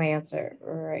to click my answer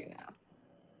right now.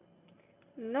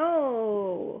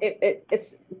 No.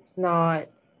 It's not.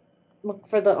 Look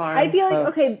for the I arms, feel like,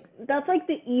 folks. okay, that's like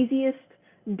the easiest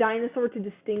dinosaur to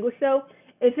distinguish though.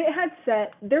 If it had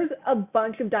said, there's a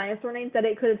bunch of dinosaur names that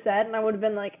it could have said, and I would have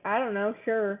been like, I don't know,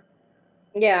 sure.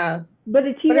 Yeah. But a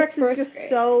But it's T-Rex is first just grade.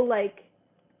 so, like,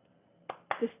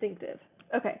 distinctive.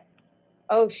 Okay.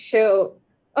 Oh, shoot.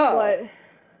 Oh, What?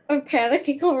 I'm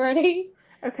panicking already.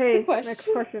 Okay, Good next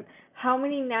question. question. How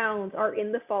many nouns are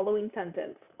in the following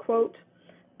sentence? Quote,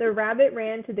 the rabbit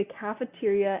ran to the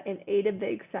cafeteria and ate a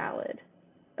big salad.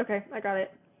 Okay, I got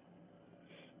it.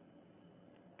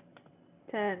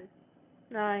 10,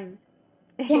 9,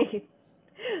 8. Yeah.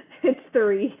 It's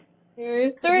 3.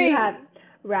 Here's Because you 3. had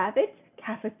rabbit,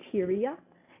 cafeteria,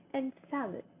 and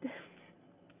salad.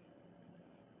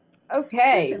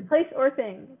 Okay. Person, place, or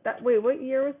thing. Wait, what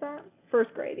year was that?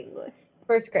 First grade English.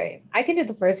 First grade. I can do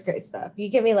the first grade stuff. You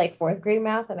give me like fourth grade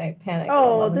math and I panic at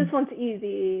Oh, 11. this one's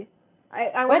easy.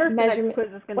 I wonder What if the next measurement, quiz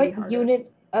is going to be what harder.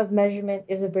 unit of measurement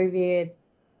is abbreviated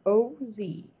OZ?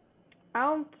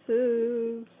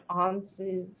 Ounces.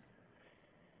 Ounces.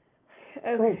 Okay.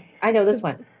 Oh, I know this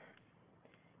one.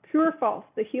 True or false?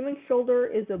 The human shoulder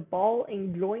is a ball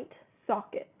and joint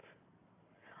socket.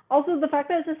 Also, the fact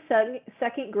that it's a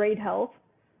second grade health.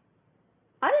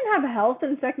 I didn't have health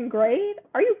in second grade.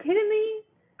 Are you kidding me?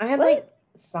 I had What? like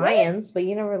science, but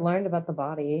you never learned about the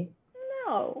body.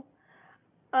 No.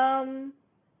 I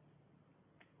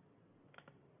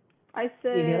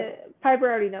Did you do it? said Piper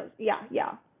already knows. Yeah.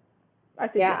 I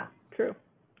said yeah. True.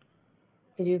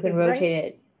 Because you can Piper, right? rotate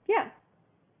it Yeah.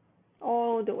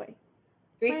 All the way.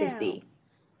 360.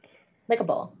 Like a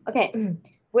ball. Okay.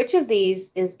 Which of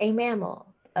these is a mammal?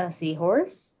 A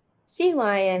seahorse, sea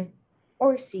lion,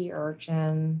 or sea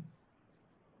urchin?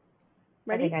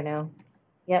 Ready? I think I know.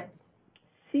 Yep.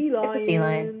 Sea lion. It's a sea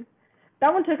lion.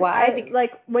 That one took. Why?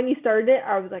 Like when you started it,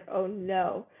 I was like, oh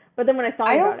no. But then when I thought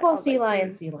I about don't it, call I was sea like,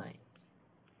 lions sea lions.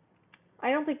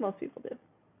 I don't think most people do.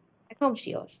 I call them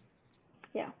seals.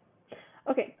 Yeah.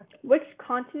 Okay. Which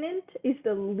continent is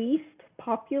the least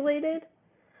populated?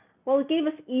 Well, it gave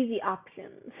us easy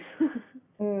options.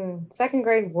 Second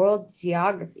grade world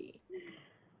geography.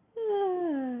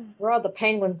 Where all the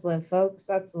penguins live, folks.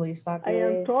 That's the least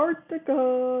populated.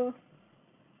 Antarctica.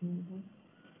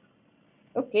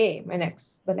 Okay,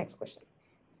 the next question.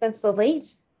 Since the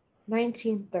late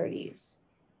 1930s,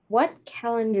 what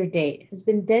calendar date has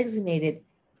been designated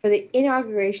for the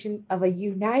inauguration of a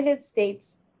United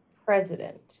States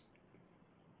president?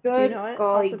 Do you know Good it off the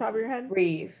golly top of your head?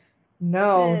 grief.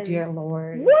 No, 10. dear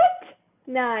Lord. What?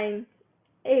 9,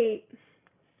 8,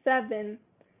 7,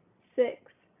 6,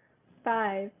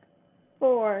 5,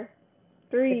 4,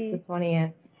 3. It's the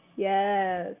 20th.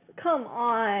 Yes. Come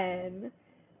on.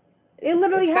 It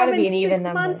literally It's got to be happened an even 6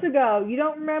 number. months ago. You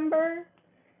don't remember?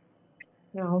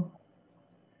 No.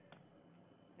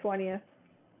 20th.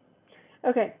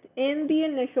 Okay. In the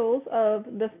initials of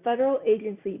the federal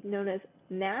agency known as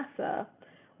NASA,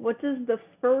 what does the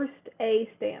first A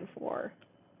stand for?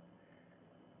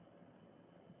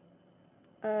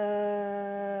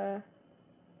 I'm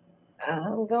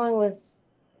going with.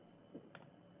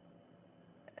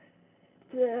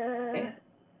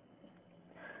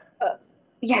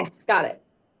 Yes, got it.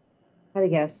 How to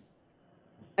guess?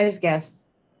 I just guessed.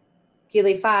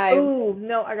 Keely 5. Oh,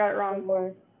 no, I got it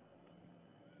wrong.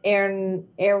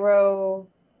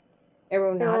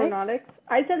 Aeronautics?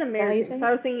 I said American, so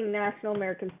I was thinking National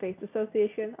American Space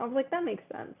Association. I was like, that makes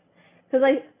sense. Because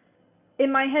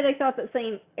in my head, I thought that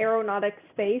saying aeronautic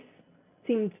space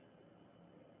seemed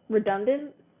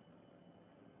redundant.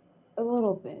 A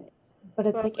little bit. But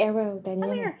it's like aerodynamic.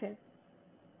 American.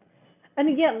 And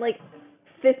again, like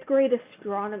 5th grade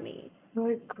astronomy.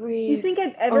 Good grief. You think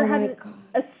I've ever had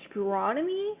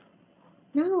astronomy?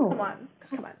 No. Come on.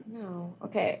 No.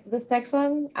 Okay, this next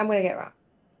one, I'm going to get wrong.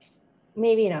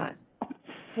 Maybe not.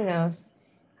 Who knows?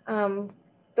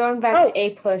 Going back to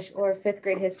APUSH or 5th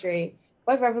grade history,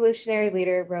 what revolutionary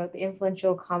leader wrote the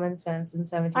influential Common Sense in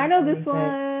 1776? I know this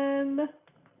one.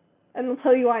 And I'll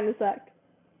tell you why in a sec.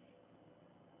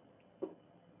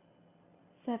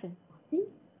 7,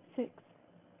 6,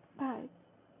 5.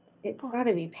 It's got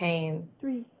to be Paine.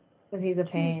 3. Because he's a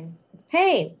Paine. It's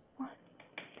Paine. 1.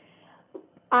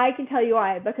 I can tell you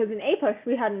why. Because in APUSH,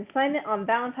 we had an assignment on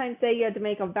Valentine's Day. You had to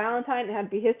make a Valentine. It had to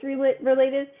be history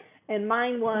related. And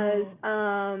mine was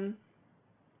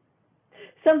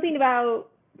something about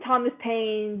Thomas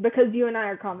Paine because you and I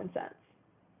are common sense.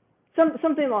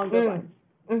 Something along those lines.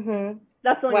 Mm-hmm.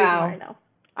 That's the only reason why I Wow. know.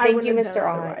 I Thank you, wouldn't have Mr. known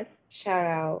Odd. otherwise. Shout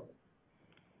out.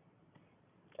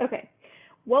 Okay.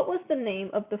 What was the name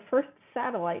of the first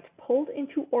satellite pulled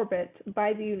into orbit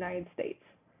by the United States?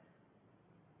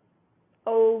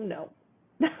 Oh no.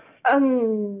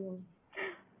 Um,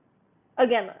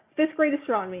 Again, 5th grade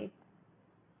astronomy.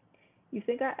 You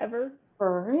think I ever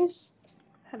first.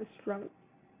 had astronomy?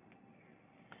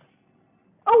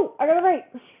 Oh, I got it right.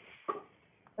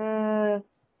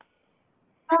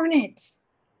 Darn it.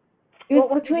 It was What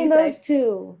one did between you those say?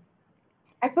 two.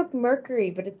 I picked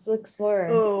Mercury, but it's the Explorer.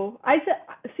 Oh, I said.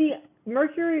 See,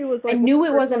 Mercury was I like one knew of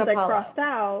it the first wasn't ones I Apollo. crossed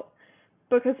out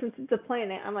because since it's a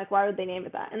planet, I'm like, why would they name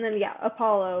it that? And then yeah,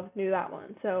 Apollo knew that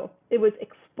one, so it was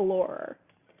Explorer.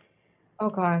 Oh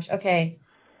gosh. Okay.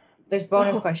 There's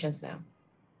bonus Oh, questions now.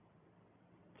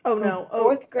 oh From no. Oh,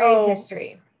 fourth grade oh,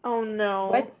 history. oh no.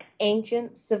 What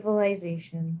ancient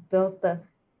civilization built the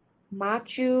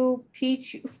Machu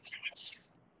Picchu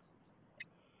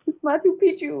Machu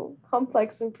Picchu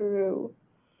complex in Peru?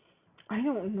 I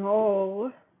don't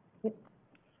know.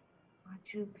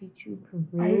 Machu Picchu,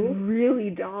 I Peru? really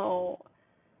don't.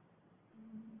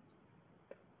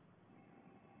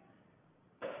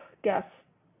 Guess.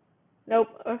 Nope.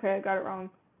 Okay, I got it wrong.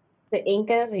 The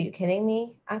Incas? Are you kidding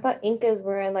me? I thought Incas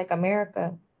were in like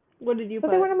America. What did you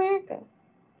But they were put? in America.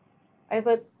 I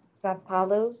put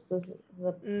Zapalos,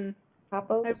 the Mm,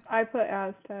 Papos. I put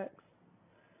Aztecs.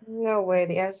 No way,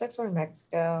 the Aztecs were in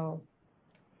Mexico.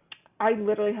 I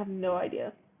literally have no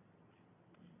idea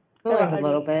I learned about a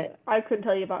little any. bit. I couldn't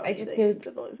tell you about I any of just the knew ancient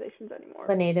civilizations anymore.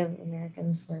 the Native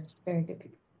Americans were very good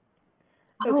people.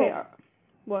 Okay, Oh,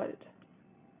 what?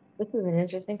 this is an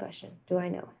interesting question. Do I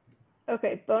know?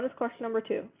 Okay, bonus question number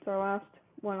 2. It's our last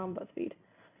one on BuzzFeed.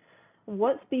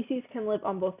 What species can live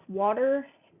on both water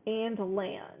and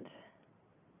land?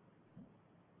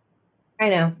 I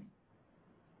know.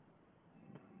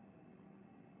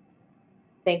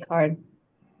 Think hard.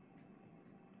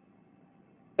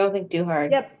 Don't think too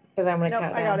hard. Yep. Because I'm going to Nope,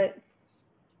 count I got down. it.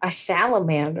 A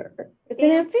salamander. It's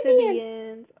an amphibian.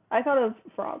 Amphibians. I thought of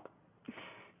frog.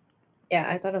 Yeah,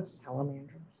 I thought of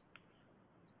salamanders.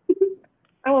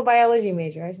 I'm a biology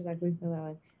major. I should at least know that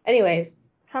one. Anyways,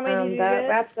 How many did you that get?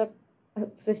 wraps up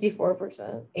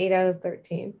 54%, 8 out of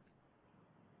 13.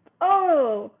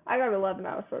 Oh, I got 11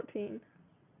 out of 13.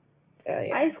 Yeah.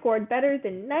 I scored better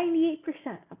than 98%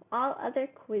 of all other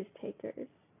quiz takers.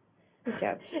 Good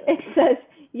job. It says,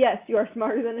 yes, you are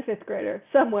smarter than a 5th grader.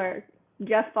 Somewhere,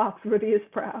 Jeff Foxworthy is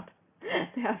proud.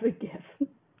 That's a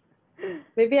gift.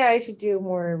 Maybe I should do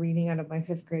more reading out of my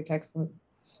 5th grade textbook.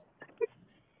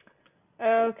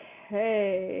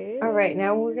 Okay. All right,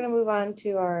 now we're going to move on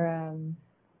to our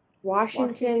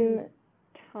Washington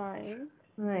Times.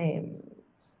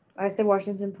 I said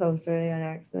Washington Post earlier on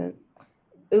accident.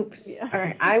 Oops. Yeah. All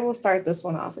right, I will start this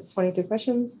one off. It's 23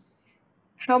 questions.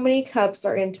 How many cups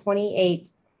are in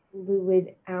 28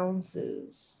 fluid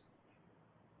ounces?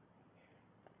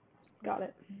 Got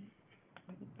it.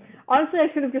 Honestly,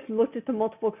 I should have just looked at the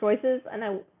multiple choices and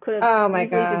I could have easily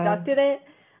deducted it.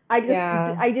 I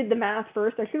did the math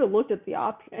first. I should have looked at the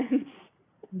options.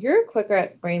 You're quicker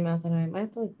at brain math than I am. I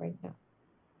have to like right now.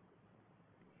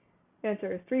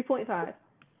 Answer is 3.5.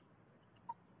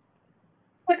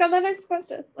 Click on the next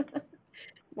question.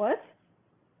 What?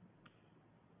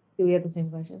 Do we have the same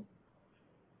question?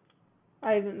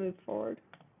 I haven't moved forward.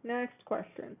 Next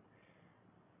question.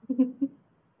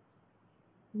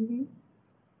 Mm-hmm.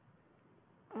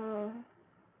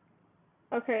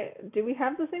 Okay, do we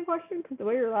have the same question? Because the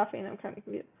way you're laughing, I'm kind of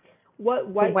confused. What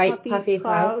white puffy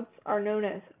clouds are known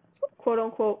as quote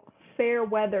unquote fair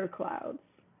weather clouds?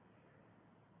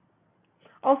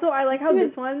 Also, I like how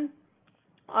this one,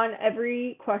 on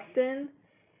every question,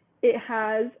 it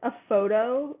has a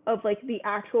photo of like the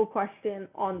actual question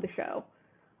on the show.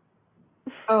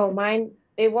 Oh, mine,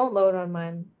 it won't load on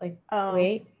mine. Like,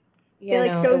 wait. Yeah, it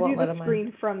like no, shows it won't you load the on screen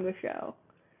mine. from the show.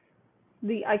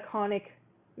 The iconic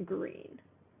green.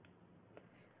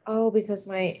 Oh, because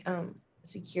my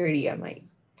security on my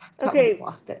Okay,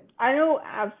 blocked it. I know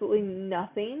absolutely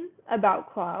nothing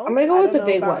about clouds. I'm gonna go with the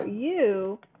big about one.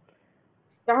 You.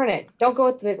 Darn it! Don't go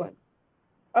with the big one.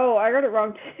 Oh, I got it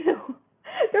wrong too.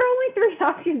 There are only 3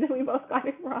 options and we both got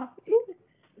it wrong.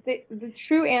 The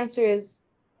true answer is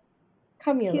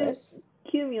cumulus.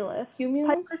 Cumulus.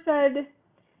 Cumulus? Piper said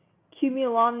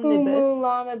cumulonimbus.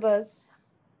 Cumulonimbus.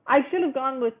 I should have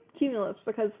gone with cumulus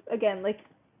because, again, like,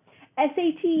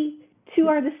 SAT, 2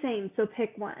 are the same, so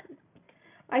pick one.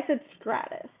 I said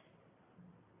stratus.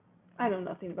 I know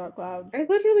nothing about clouds. I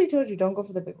literally told you don't go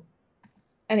for the big one.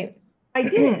 Anyway. I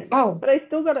didn't. But I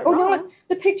still got it wrong. No,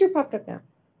 the picture popped up now.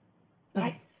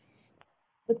 Okay.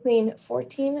 Between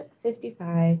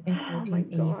 1455 and Oh my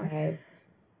gosh. 1485,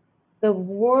 the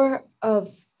War of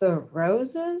the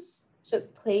Roses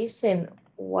took place in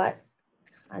what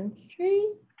country?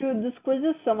 Dude, this quiz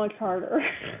is so much harder.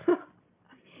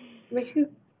 Makes you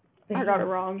I got it think.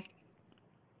 wrong.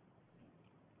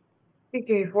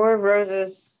 Okay, War of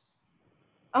Roses.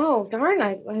 Oh, darn,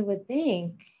 I would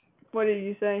think. What did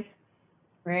you say?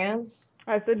 France?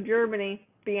 I said Germany.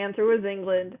 The answer was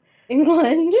England.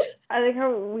 England? I think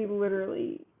how we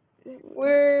literally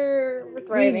We're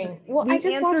thriving. Well, I we just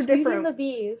answer watched Beauty and different the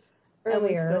Beast and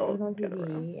we earlier. It was still on get it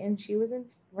wrong. TV, and she was in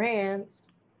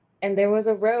France, and there was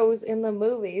a rose in the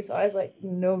movie. So I was like,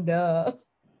 no, duh.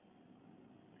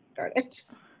 Darn it.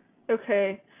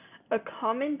 Okay. A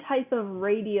common type of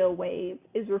radio wave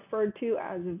is referred to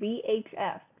as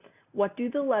VHF. What do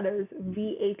the letters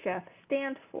VHF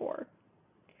stand for?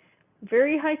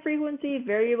 Very high frequency,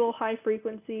 variable high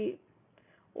frequency,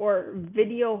 or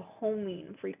video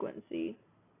homing frequency?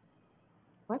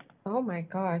 What? Oh my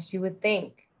gosh, you would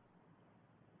think.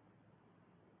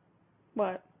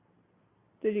 What?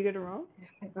 Did you get it wrong?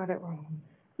 I got it wrong.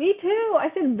 Me too.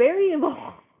 I said variable.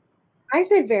 I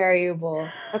said variable.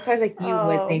 That's why I was like, you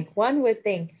would Oh, think. One would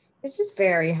think. It's just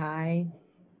very high.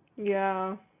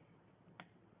 yeah.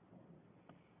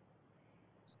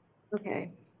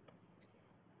 Okay.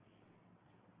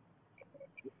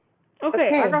 Okay,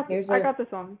 Okay, here's I a got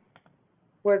this one.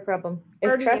 word problem. I If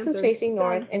already Tress is answered. facing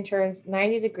north Done. and turns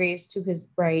 90 degrees to his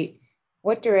right,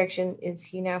 what direction is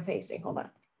he now facing? Hold on.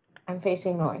 I'm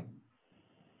facing north.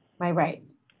 My right.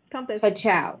 Compass.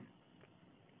 Ka-chow.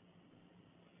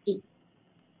 Eat.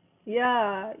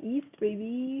 Yeah, east,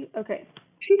 baby. Okay.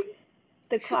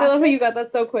 The I love how you classic. got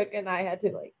that so quick and I had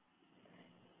to like.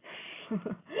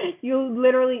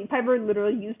 Piper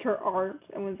literally used her arms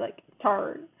and was like,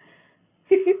 turn.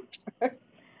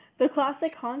 The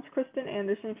classic Hans Christian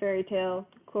Andersen fairy tale,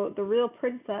 quote, the real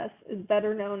princess is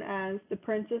better known as The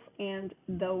Princess and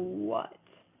the what?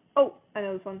 Oh, I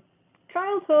know this one.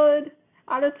 Childhood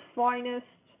at its finest.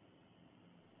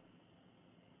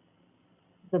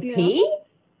 The Do you know this P? one?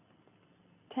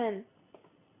 10,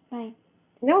 9.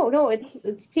 No,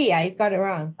 it's P. I got it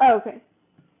wrong. Oh, okay.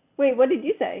 Wait, what did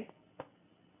you say?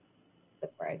 The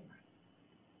bride.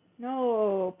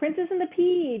 No, Princess and the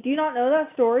Pea. Do you not know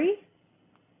that story?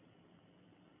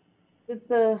 Is it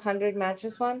the 100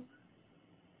 matches one?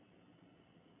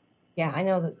 Yeah, I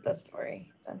know the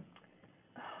story.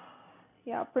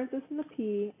 Yeah, Princess and the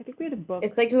Pea. I think we had a book.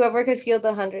 It's like whoever could feel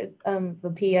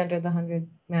the pee under the 100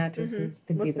 mattresses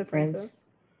could be What's the the princess?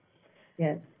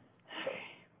 prince. Yes.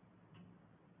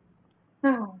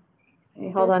 Oh,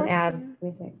 okay, hold Your on, add. question.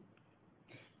 Let me see.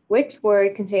 Which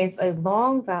word contains a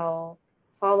long vowel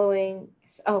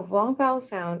long vowel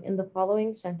sound in the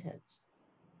following sentence?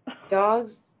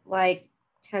 Dogs like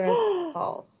tennis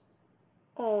balls.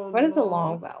 Oh What is a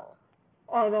long no. vowel?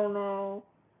 I don't know.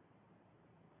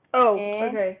 Oh, Eh,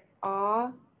 okay.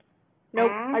 ah, Nope,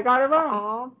 I got it wrong.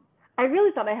 ah, I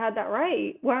really thought I had that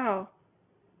right. Wow.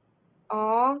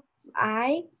 ah,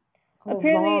 I. Oh,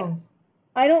 Apparently, long.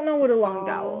 I don't know what a long Ah,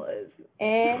 vowel is.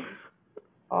 eh,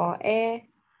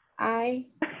 I.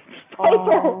 Oh,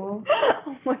 Oh,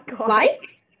 oh my god.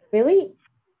 like? Really?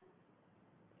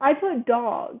 I put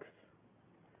dogs.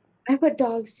 I put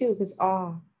dogs too, because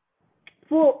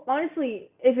Well, honestly,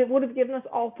 if it would have given us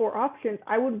all four options,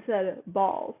 I would have said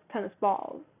balls, tennis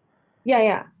balls.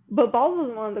 Yeah. But balls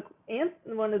wasn't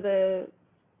one of the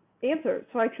answers,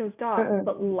 so I chose dogs. Uh-uh.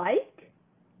 But like,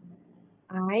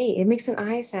 It makes an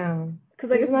I sound.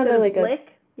 because I guess Isn't that instead of like a,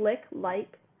 lick,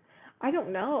 like, I don't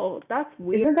know. That's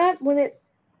weird. isn't that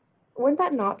wouldn't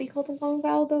that not be called a long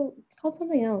vowel though? It's called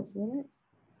something else, isn't it?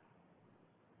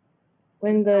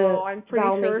 When No, the I'm pretty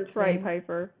vowel sure makes it's it right, sound.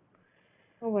 Piper.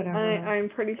 Or whatever. I'm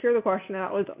pretty sure the question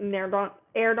that was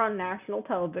aired on national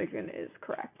television is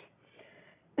correct.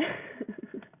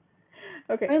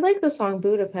 Okay. I like the song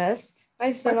Budapest.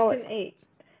 I just don't know Question it. 8.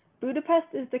 Budapest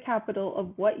is the capital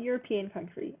of what European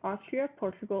country? Austria,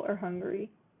 Portugal, or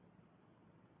Hungary?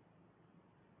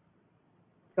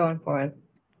 Going for it.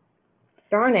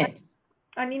 Darn it.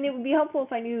 I mean, it would be helpful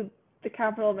if I knew the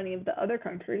capital of any of the other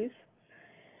countries.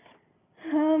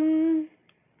 Um,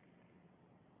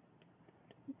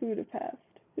 Budapest.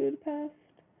 Budapest?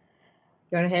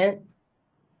 You want a hint?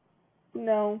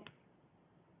 No.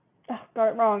 Oh, got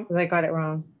it wrong. Because I got it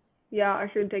wrong. Yeah, I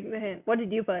should have taken the hint. What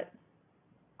did you put?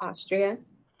 Austria.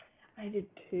 I did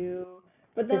too.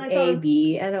 But then Is I thought A, of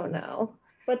B. I don't know.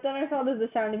 But then I thought of The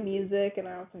Sound of Music, and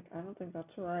I was like, I don't think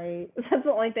that's right. That's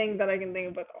the only thing that I can think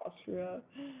of with Austria.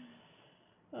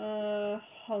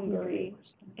 Hungary.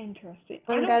 Interesting.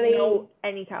 I don't Hungary. know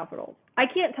any capitals. I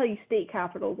can't tell you state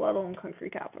capitals, let alone country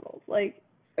capitals. Like,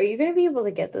 Are you gonna be able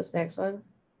to get this next one?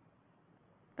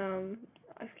 um,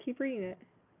 I keep reading it.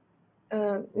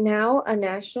 Now a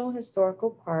National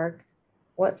Historical Park,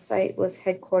 what site was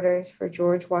headquarters for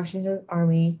George Washington's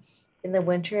Army in the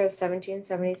winter of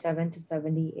 1777 to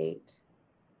 78?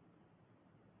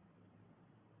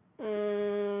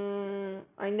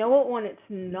 I know what one it's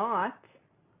not,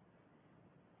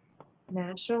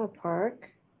 National Park?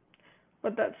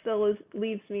 but that still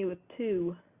leaves me with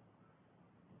two.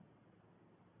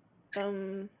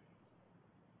 Um,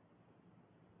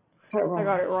 I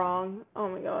got it wrong. Oh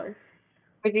my gosh.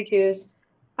 What'd you choose?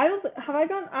 I don't think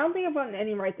I've gotten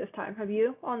any right this time. Have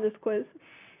you on this quiz?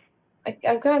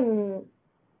 I've gotten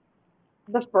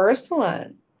the first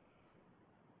one.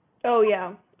 Oh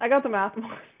yeah, I got the math one.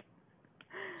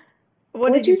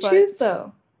 What What'd did you you put? choose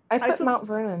though? I I put put Mount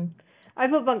Vernon. I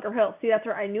put Bunker Hill. See, that's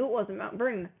right. I knew it wasn't Mount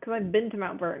Vernon because I'd been to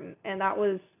Mount Vernon and that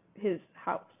was his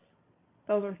house.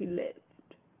 That was where he lived.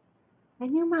 I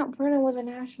knew Mount Vernon was a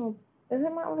national.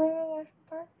 Isn't Mount Vernon a national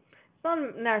park? It's not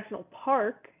a national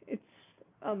park. It's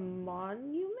a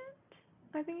monument.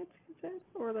 I think it's considered,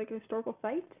 or like a historical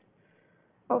site.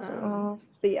 Also,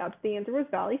 But yeah, the answer was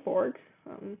Valley Forge.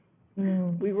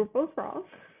 We were both wrong.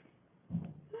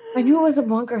 I knew it was a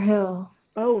Bunker Hill.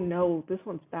 Oh no, this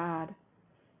one's bad.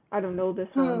 I don't know this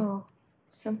one. Oh,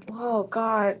 simple. Oh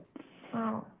God.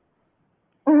 Oh.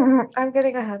 I'm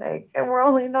getting a headache, and we're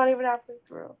only not even halfway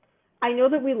through. I know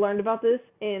that we learned about this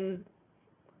in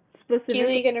Keely, you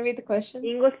specific gonna read the question?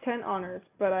 English 10 honors,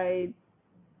 but I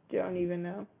don't even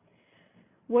know.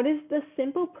 What is the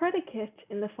simple predicate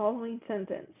in the following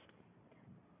sentence?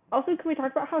 Also, can we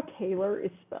talk about how Taylor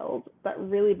is spelled? That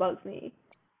really bugs me.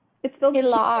 It's spelled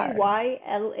Pilar.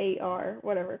 Taylar,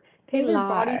 whatever. Taylor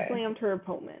body Pilar. slammed her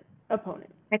opponent.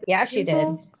 Yeah, she did.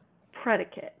 Simple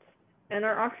predicate. And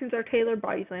our options are Taylor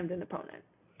body slammed an opponent.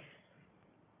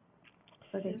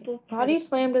 Simple Body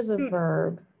slammed is a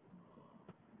verb.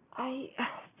 Oh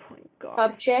my god.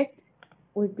 Subject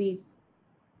would be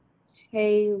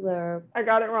Taylor. I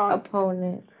got it wrong.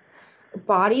 Opponent.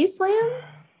 Body slam?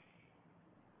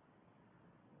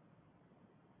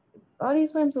 Body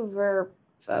slam's a verb,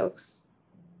 folks.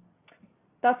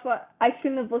 That's what I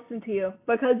shouldn't have listened to you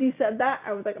because you said that.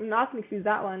 I was like, I'm not going to choose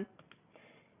that one,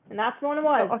 and that's the one it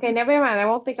was. Oh, okay, never mind. I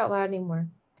won't think out loud anymore.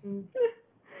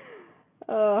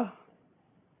 All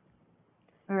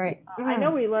right. I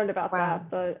know we learned about that,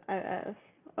 but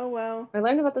oh well. I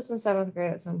learned about this in 7th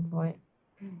grade at some point.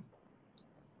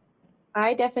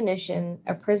 By definition,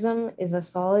 a prism is a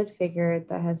solid figure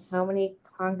that has how many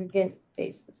congruent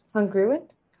faces? Congruent?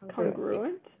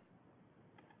 Congruent?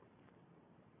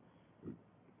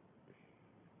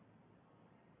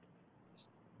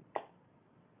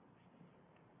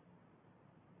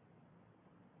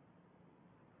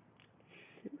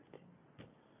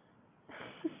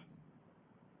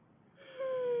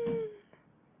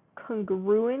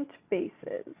 Congruent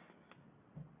faces.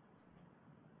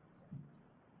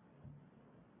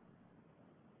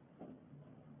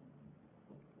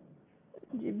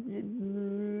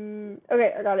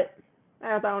 Okay, I got it. I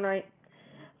got that one right.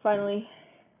 Finally.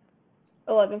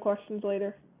 11 questions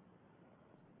later.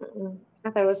 I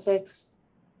thought it was 6.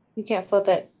 You can't flip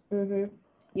it.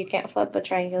 You can't flip a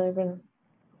triangular prism.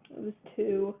 It was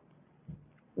 2.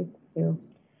 It's 2.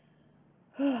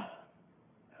 Okay.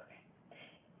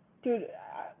 Dude,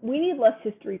 we need less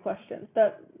history questions.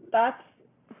 That's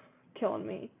killing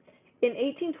me. In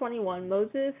 1821,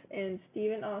 Moses and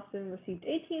Stephen Austin received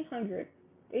 18,000,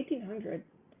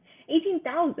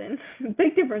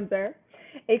 big difference there,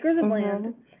 acres of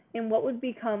land in what would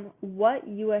become what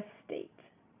U.S. state?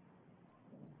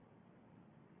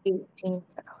 18,000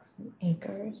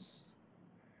 acres.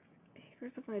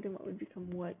 Acres of land in what would become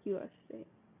what U.S. state?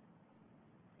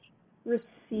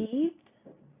 Received?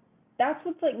 That's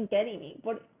what's like getting me.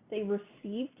 What, they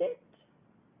received it?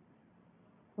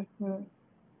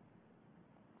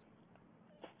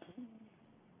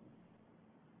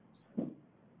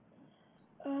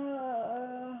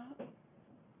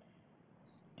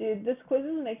 Dude, this quiz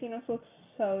is making us look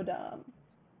so dumb.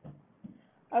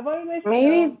 I thought you guys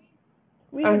Maybe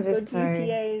we had good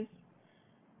GPAs.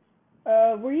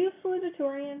 Were you a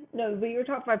salutatorian? No, but you were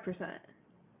top 5%.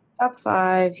 Top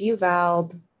 5, you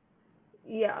valve.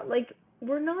 Yeah, like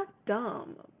we're not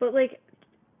dumb, but like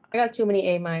I got too many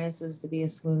A minuses to be a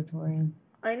salutatorian.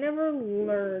 I never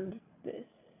learned this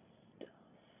stuff.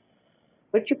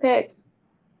 What'd you pick?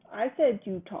 I said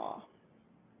Utah.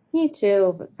 Me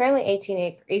too, but apparently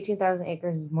 18,000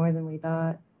 acres is more than we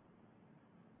thought.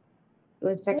 It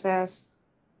was Texas.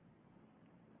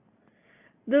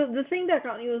 The thing that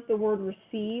got me was the word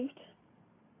received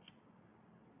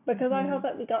because I thought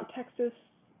that we got Texas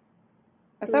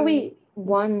I thought we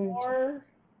won. before.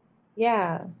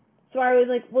 Yeah. So I was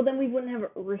like, well, then we wouldn't have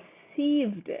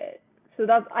received it. So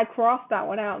that's I crossed that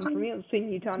one out, and for me, it was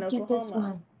between Utah and Get this Oklahoma.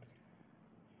 one.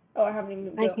 Oh, I haven't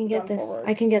even I can get gone this. forward.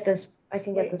 I can get this. I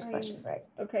can get Wait, this question right.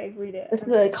 Okay, read it. This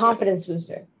is a confidence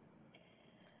booster.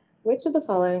 Which of the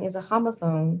following is a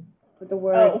homophone with the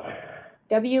word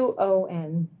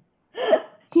WON?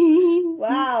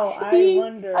 Wow, I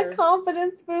wonder. A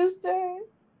confidence booster.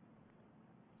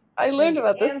 I learned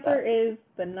about this stuff. The answer is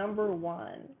the number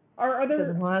one. Our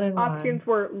other options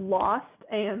were lost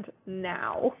and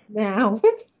now. Now.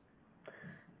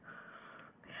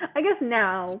 I guess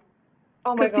now.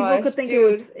 Oh my gosh, people could think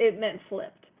dude. it meant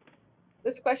flipped.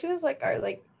 This question is like our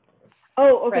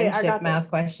friendship math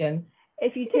question.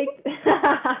 If you take,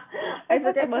 I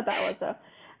forget what that was though.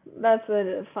 That's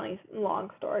a funny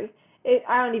long story.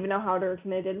 I don't even know how it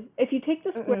originated. If you take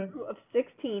the square root of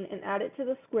 16 and add it to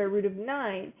the square root of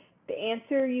 9, the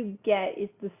answer you get is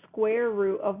the square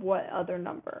root of what other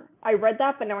number? I read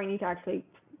that, but now I need to actually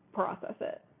process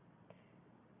it.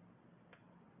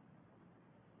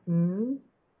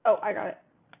 Oh, I got it.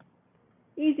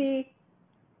 Easy.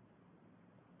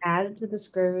 Add it to the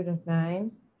square root of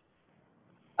 9.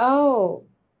 Oh,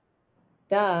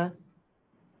 duh.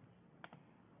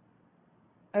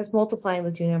 I was multiplying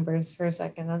the two numbers for a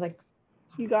second. I was like,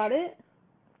 you got it?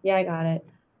 Yeah, I got it.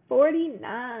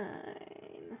 49.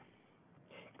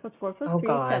 Because 4 plus 3 is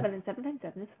 7, and 7 times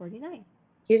 7 is 49.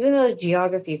 Here's another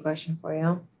geography question for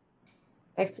you.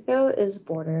 Mexico is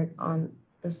bordered on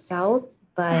the south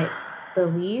by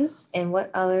Belize and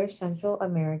what other Central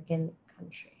American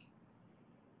country?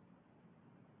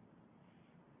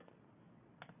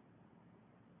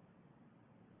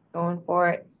 Going for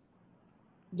it.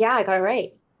 Yeah, I got it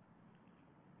right.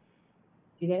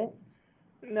 Did you get it?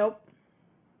 Nope.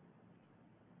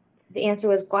 The answer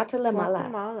was Guatemala.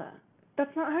 Guatemala.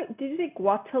 That's not how. Did you say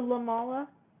Guatemala?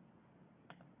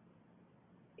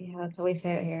 Yeah, that's how we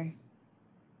say it here.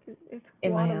 It's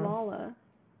Guatemala.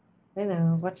 I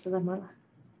know, Guatemala.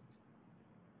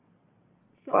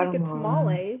 It's not like a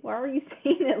tamale. Why are you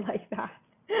saying it like that?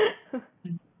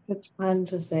 It's fun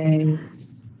to say.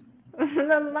 That's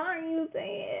not how you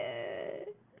say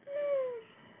it.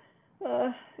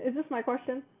 Is this my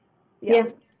question? Yeah,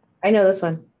 I know this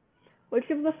one. Which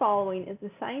of the following is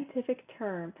the scientific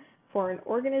term for an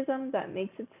organism that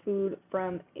makes its food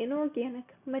from inorganic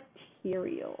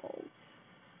materials?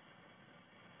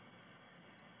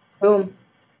 Boom.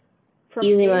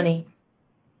 Easy money.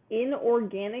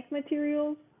 Inorganic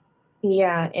materials?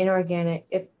 Yeah, inorganic.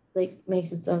 It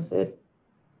makes its own food.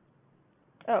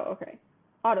 Oh, okay.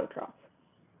 Autotrophs.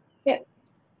 Yeah.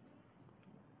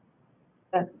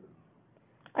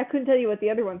 I couldn't tell you what the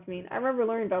other ones mean. I remember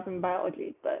learning about them in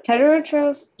biology, but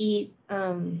heterotrophs eat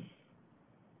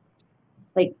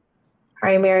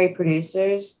primary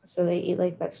producers, so they eat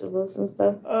like vegetables and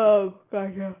stuff. Oh,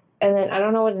 gotcha. And then I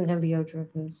don't know what an embryotroph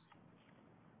is.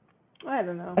 I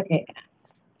don't know. Okay.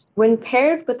 When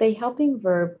paired with a helping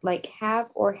verb like have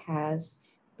or has,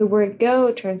 the word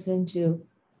go turns into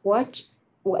what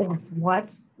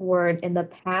word in the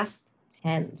past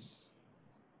tense?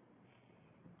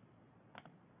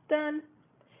 Done.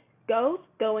 Go,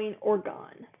 going, or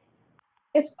gone.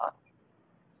 It's gone.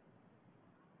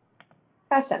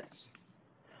 Past tense.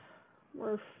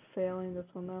 We're failing this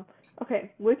one though.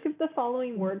 Okay, which of the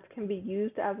following words can be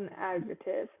used as an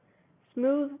adjective?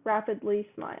 Smooth, rapidly,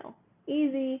 smile.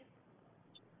 Easy.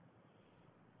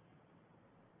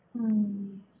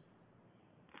 Come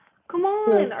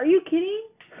on, are you kidding?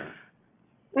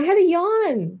 I had a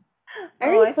yawn. I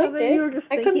already clicked it. You were just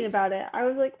thinking about it. I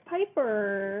was like,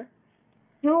 Piper.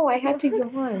 No, I had to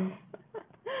yawn.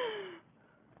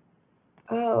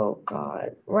 Oh,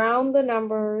 God. Round the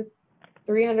number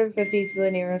 350 to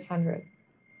the nearest 100.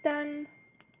 Done.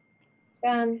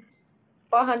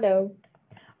 400.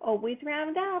 Always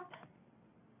round up.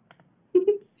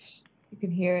 You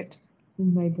can hear it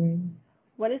in my brain.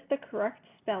 What is the correct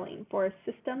spelling for a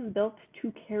system built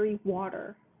to carry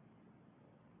water?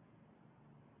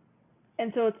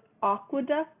 And so it's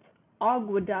aqueduct,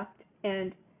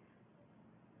 and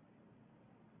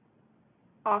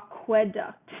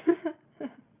aqueduct.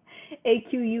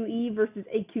 AQUE versus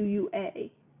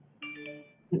AQUA.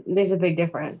 There's a big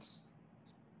difference.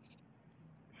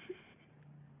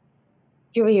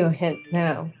 Giving you a hint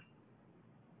now.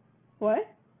 What?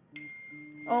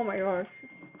 Oh my gosh.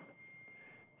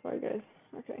 Sorry guys.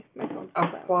 Okay, my phone's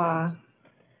Aqua.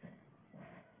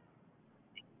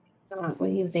 Not what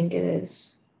you think it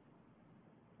is.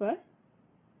 What?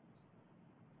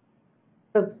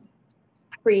 the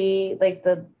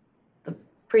the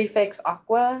prefix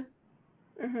aqua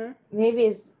Mhm. maybe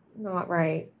is not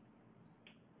right.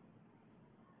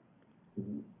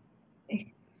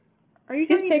 Are you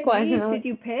Just talking pick to me? one. Did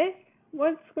you pick?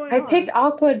 What's going I picked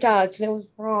on? aqueduct and it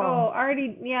was Oh, wrong. I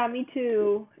already. Yeah, me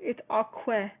too. It's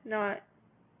aqua, not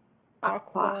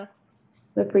Aqua, aqua.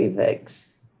 the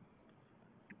prefix.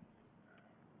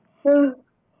 Oh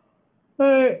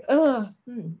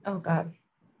God.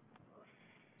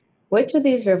 Which of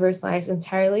these rivers lies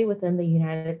entirely within the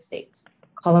United States?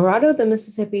 Colorado, the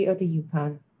Mississippi, or the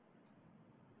Yukon?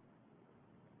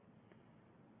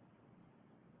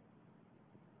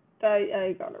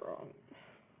 I got it wrong.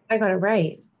 I got it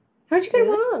right. How'd you get it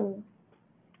Really? wrong?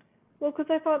 Well, because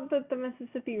I thought that the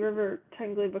Mississippi River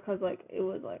technically because like it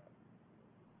was like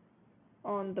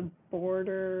on the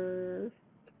border.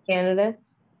 Canada.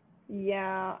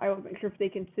 Yeah, I wasn't sure if they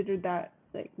considered that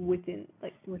like within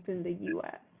the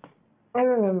U.S. I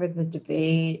remember the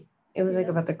debate. It was like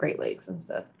Yeah, about the Great Lakes and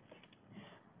stuff.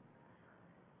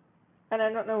 and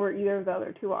I don't know where either of the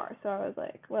other two are, so I was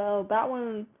like, well, that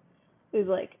one is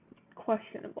like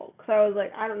questionable because I was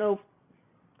like, I don't know,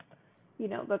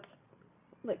 if, that's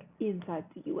like inside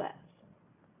the U.S.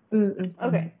 Mm-mm.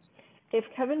 Okay, if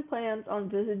Kevin plans on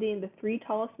visiting the three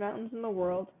tallest mountains in the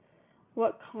world,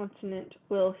 what continent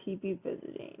will he be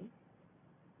visiting?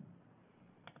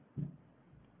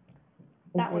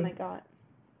 That one I got.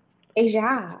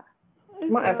 Asia.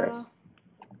 Mount Asia. Everest.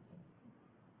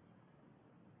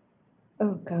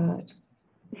 Oh God.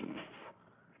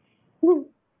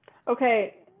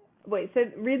 Okay, wait. So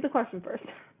read the question first.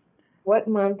 What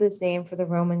month is named for the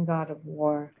Roman god of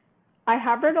war? I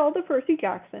have read all the Percy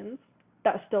Jacksons.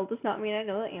 That still does not mean I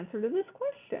know the answer to this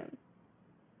question.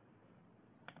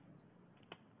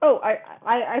 Oh,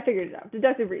 I figured it out.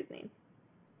 Deductive reasoning.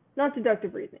 Not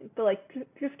deductive reasoning, but like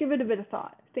just give it a bit of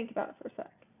thought. Think about it for a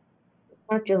sec.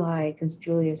 Not July, because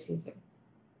Julius Caesar.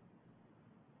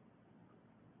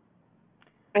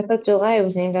 I thought July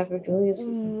was named after Julius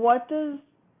Caesar. What does?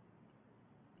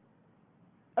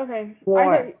 Okay, I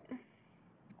War. got.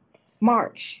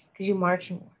 March, because you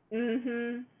march more.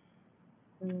 Mhm.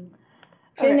 Okay.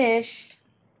 Finish.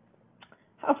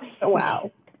 How many Oh, did you wow.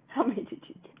 get? How many did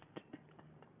you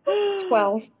get?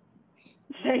 12.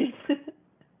 Same.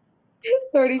 Oh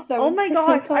 37 my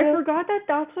gosh, I percentile. forgot that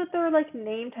that's what their like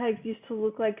name tags used to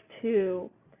look like too.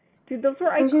 Dude, those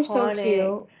were Those are so iconic.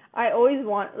 cute. I always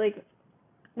want like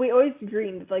we always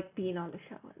dreamed of like being on the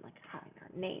show and like having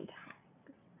our name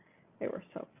tags. They were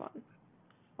so fun.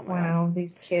 Oh my gosh. Wow,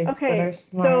 these kids that are Okay, so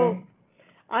smart.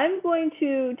 I'm going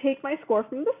to take my score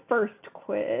from the first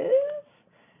quiz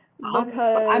I'm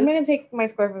because gonna take my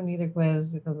score from neither quiz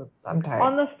because I'm tired.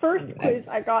 on the first I, quiz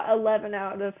I got 11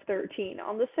 out of 13.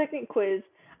 On the second quiz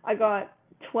I got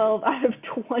 12 out of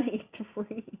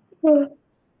 23.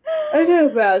 I got a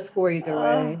bad score either uh,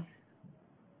 way.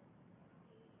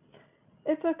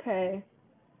 it's okay.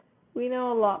 We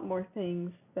know a lot more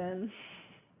things than.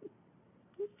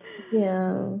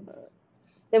 Yeah.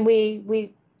 Then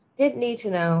we did need to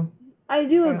know, I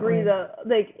do agree apparently.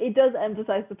 though, like it does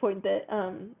emphasize the point that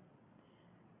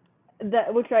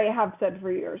that which I have said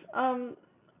for years.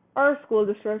 Our school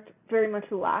district very much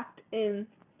lacked in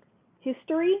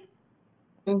history,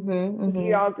 Mm-hmm.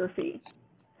 geography.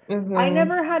 I Mm-hmm.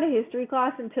 never had a history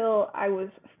class until I was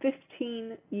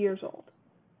 15 years old.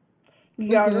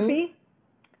 Mm-hmm. Geography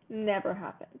never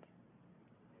happened.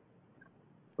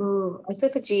 Ooh, I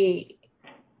took a G.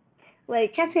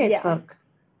 Like, Can't say I yeah. took.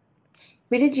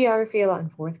 We did geography a lot in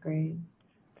fourth grade.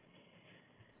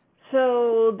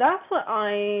 So that's what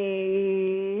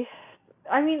I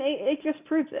mean, it just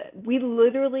proves it. We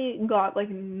literally got like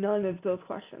none of those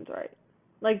questions right.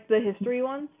 Like the history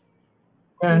ones,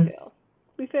 we None. failed.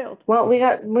 We failed. Well, we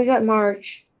got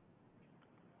March.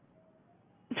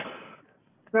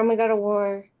 Roman God of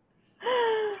War.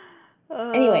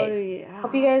 Oh Anyways,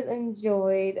 hope you yeah. guys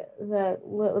enjoyed this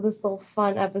little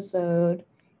fun episode.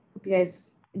 Hope you guys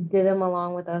did them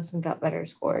along with us and got better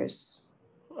scores.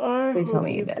 I Please tell hope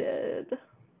me you you did. did.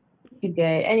 You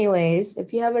did. Anyways,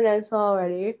 if you haven't done so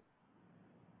already,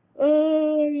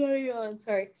 oh yeah,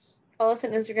 sorry. Follow us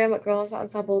on Instagram at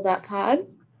girlsensemble.pod.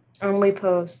 We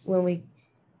post when we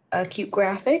a cute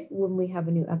graphic when we have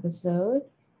a new episode,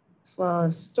 as well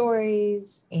as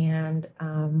stories and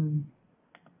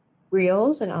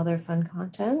reels and other fun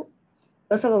content.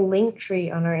 We also have a link tree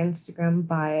on our Instagram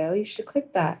bio. You should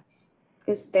click that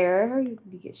because there you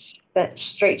get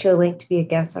straight to a link to be a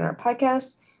guest on our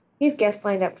podcast. We have guests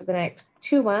lined up for the next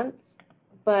 2 months,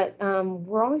 but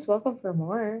we're always welcome for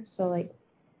more. So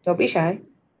don't be shy.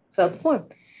 Fill out the form.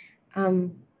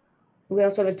 Um, we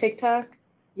also have a TikTok.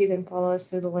 You can follow us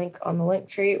through the link on the link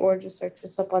tree or just search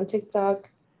us up on TikTok.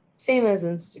 Same as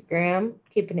Instagram,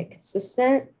 keeping it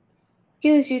consistent.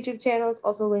 Keely's YouTube channel is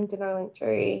also linked in our link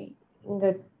tree. You can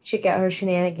go check out her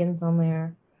shenanigans on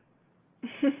there.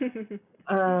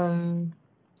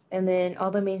 And then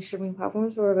all the main streaming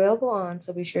platforms we're available on.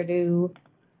 So be sure to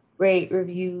rate,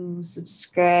 review,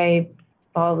 subscribe,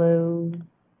 follow,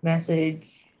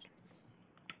 message,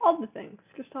 All the things,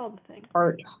 just all the things.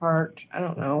 heart. I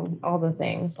don't know, all the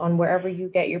things on wherever you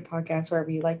get your podcasts,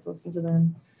 wherever you like to listen to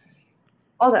them,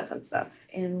 all that fun stuff.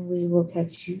 And we will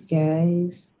catch you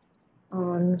guys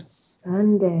on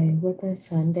Sunday with the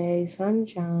Sunday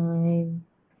sunshine.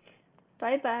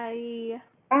 Bye bye.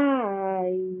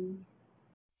 Bye.